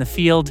colleagues in the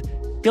field.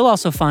 You'll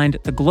also find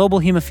the Global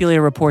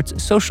Hemophilia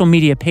Report's social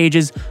media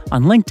pages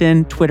on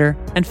LinkedIn, Twitter,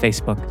 and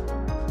Facebook.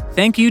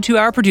 Thank you to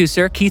our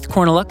producer, Keith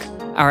Korneluk,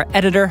 our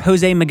editor,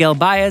 Jose Miguel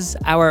Baez,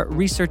 our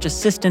research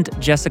assistant,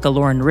 Jessica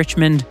Lauren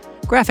Richmond,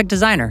 graphic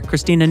designer,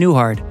 Christina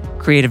Newhard,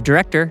 creative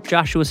director,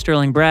 Joshua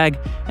Sterling Bragg,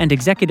 and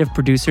executive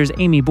producers,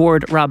 Amy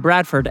Board, Rob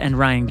Bradford, and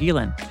Ryan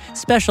Gielen.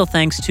 Special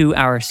thanks to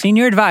our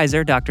senior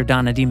advisor, Dr.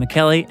 Donna D.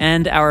 McKelly,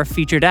 and our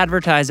featured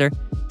advertiser,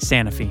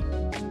 Sanofi.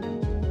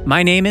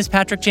 My name is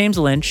Patrick James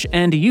Lynch,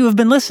 and you have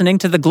been listening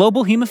to the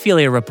Global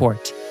Hemophilia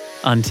Report.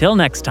 Until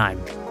next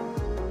time.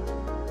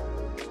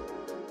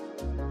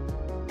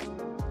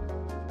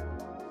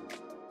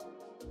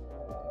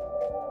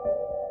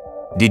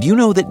 Did you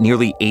know that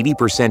nearly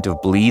 80%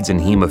 of bleeds in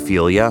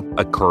hemophilia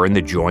occur in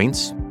the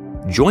joints?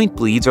 Joint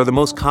bleeds are the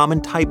most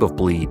common type of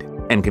bleed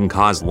and can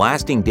cause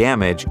lasting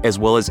damage as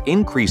well as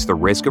increase the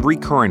risk of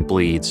recurrent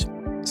bleeds.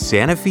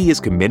 Sanofi is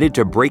committed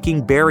to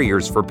breaking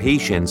barriers for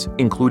patients,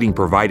 including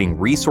providing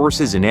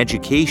resources and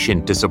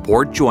education to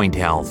support joint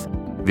health.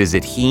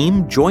 Visit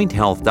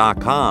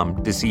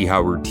HemeJointHealth.com to see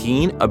how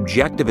routine,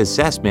 objective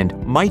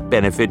assessment might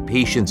benefit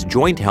patients'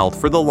 joint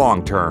health for the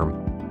long term.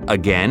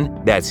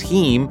 Again, that's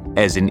Heme,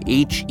 as in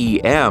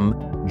HEM,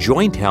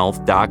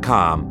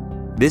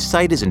 jointhealth.com. This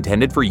site is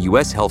intended for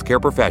U.S.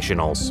 healthcare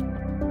professionals.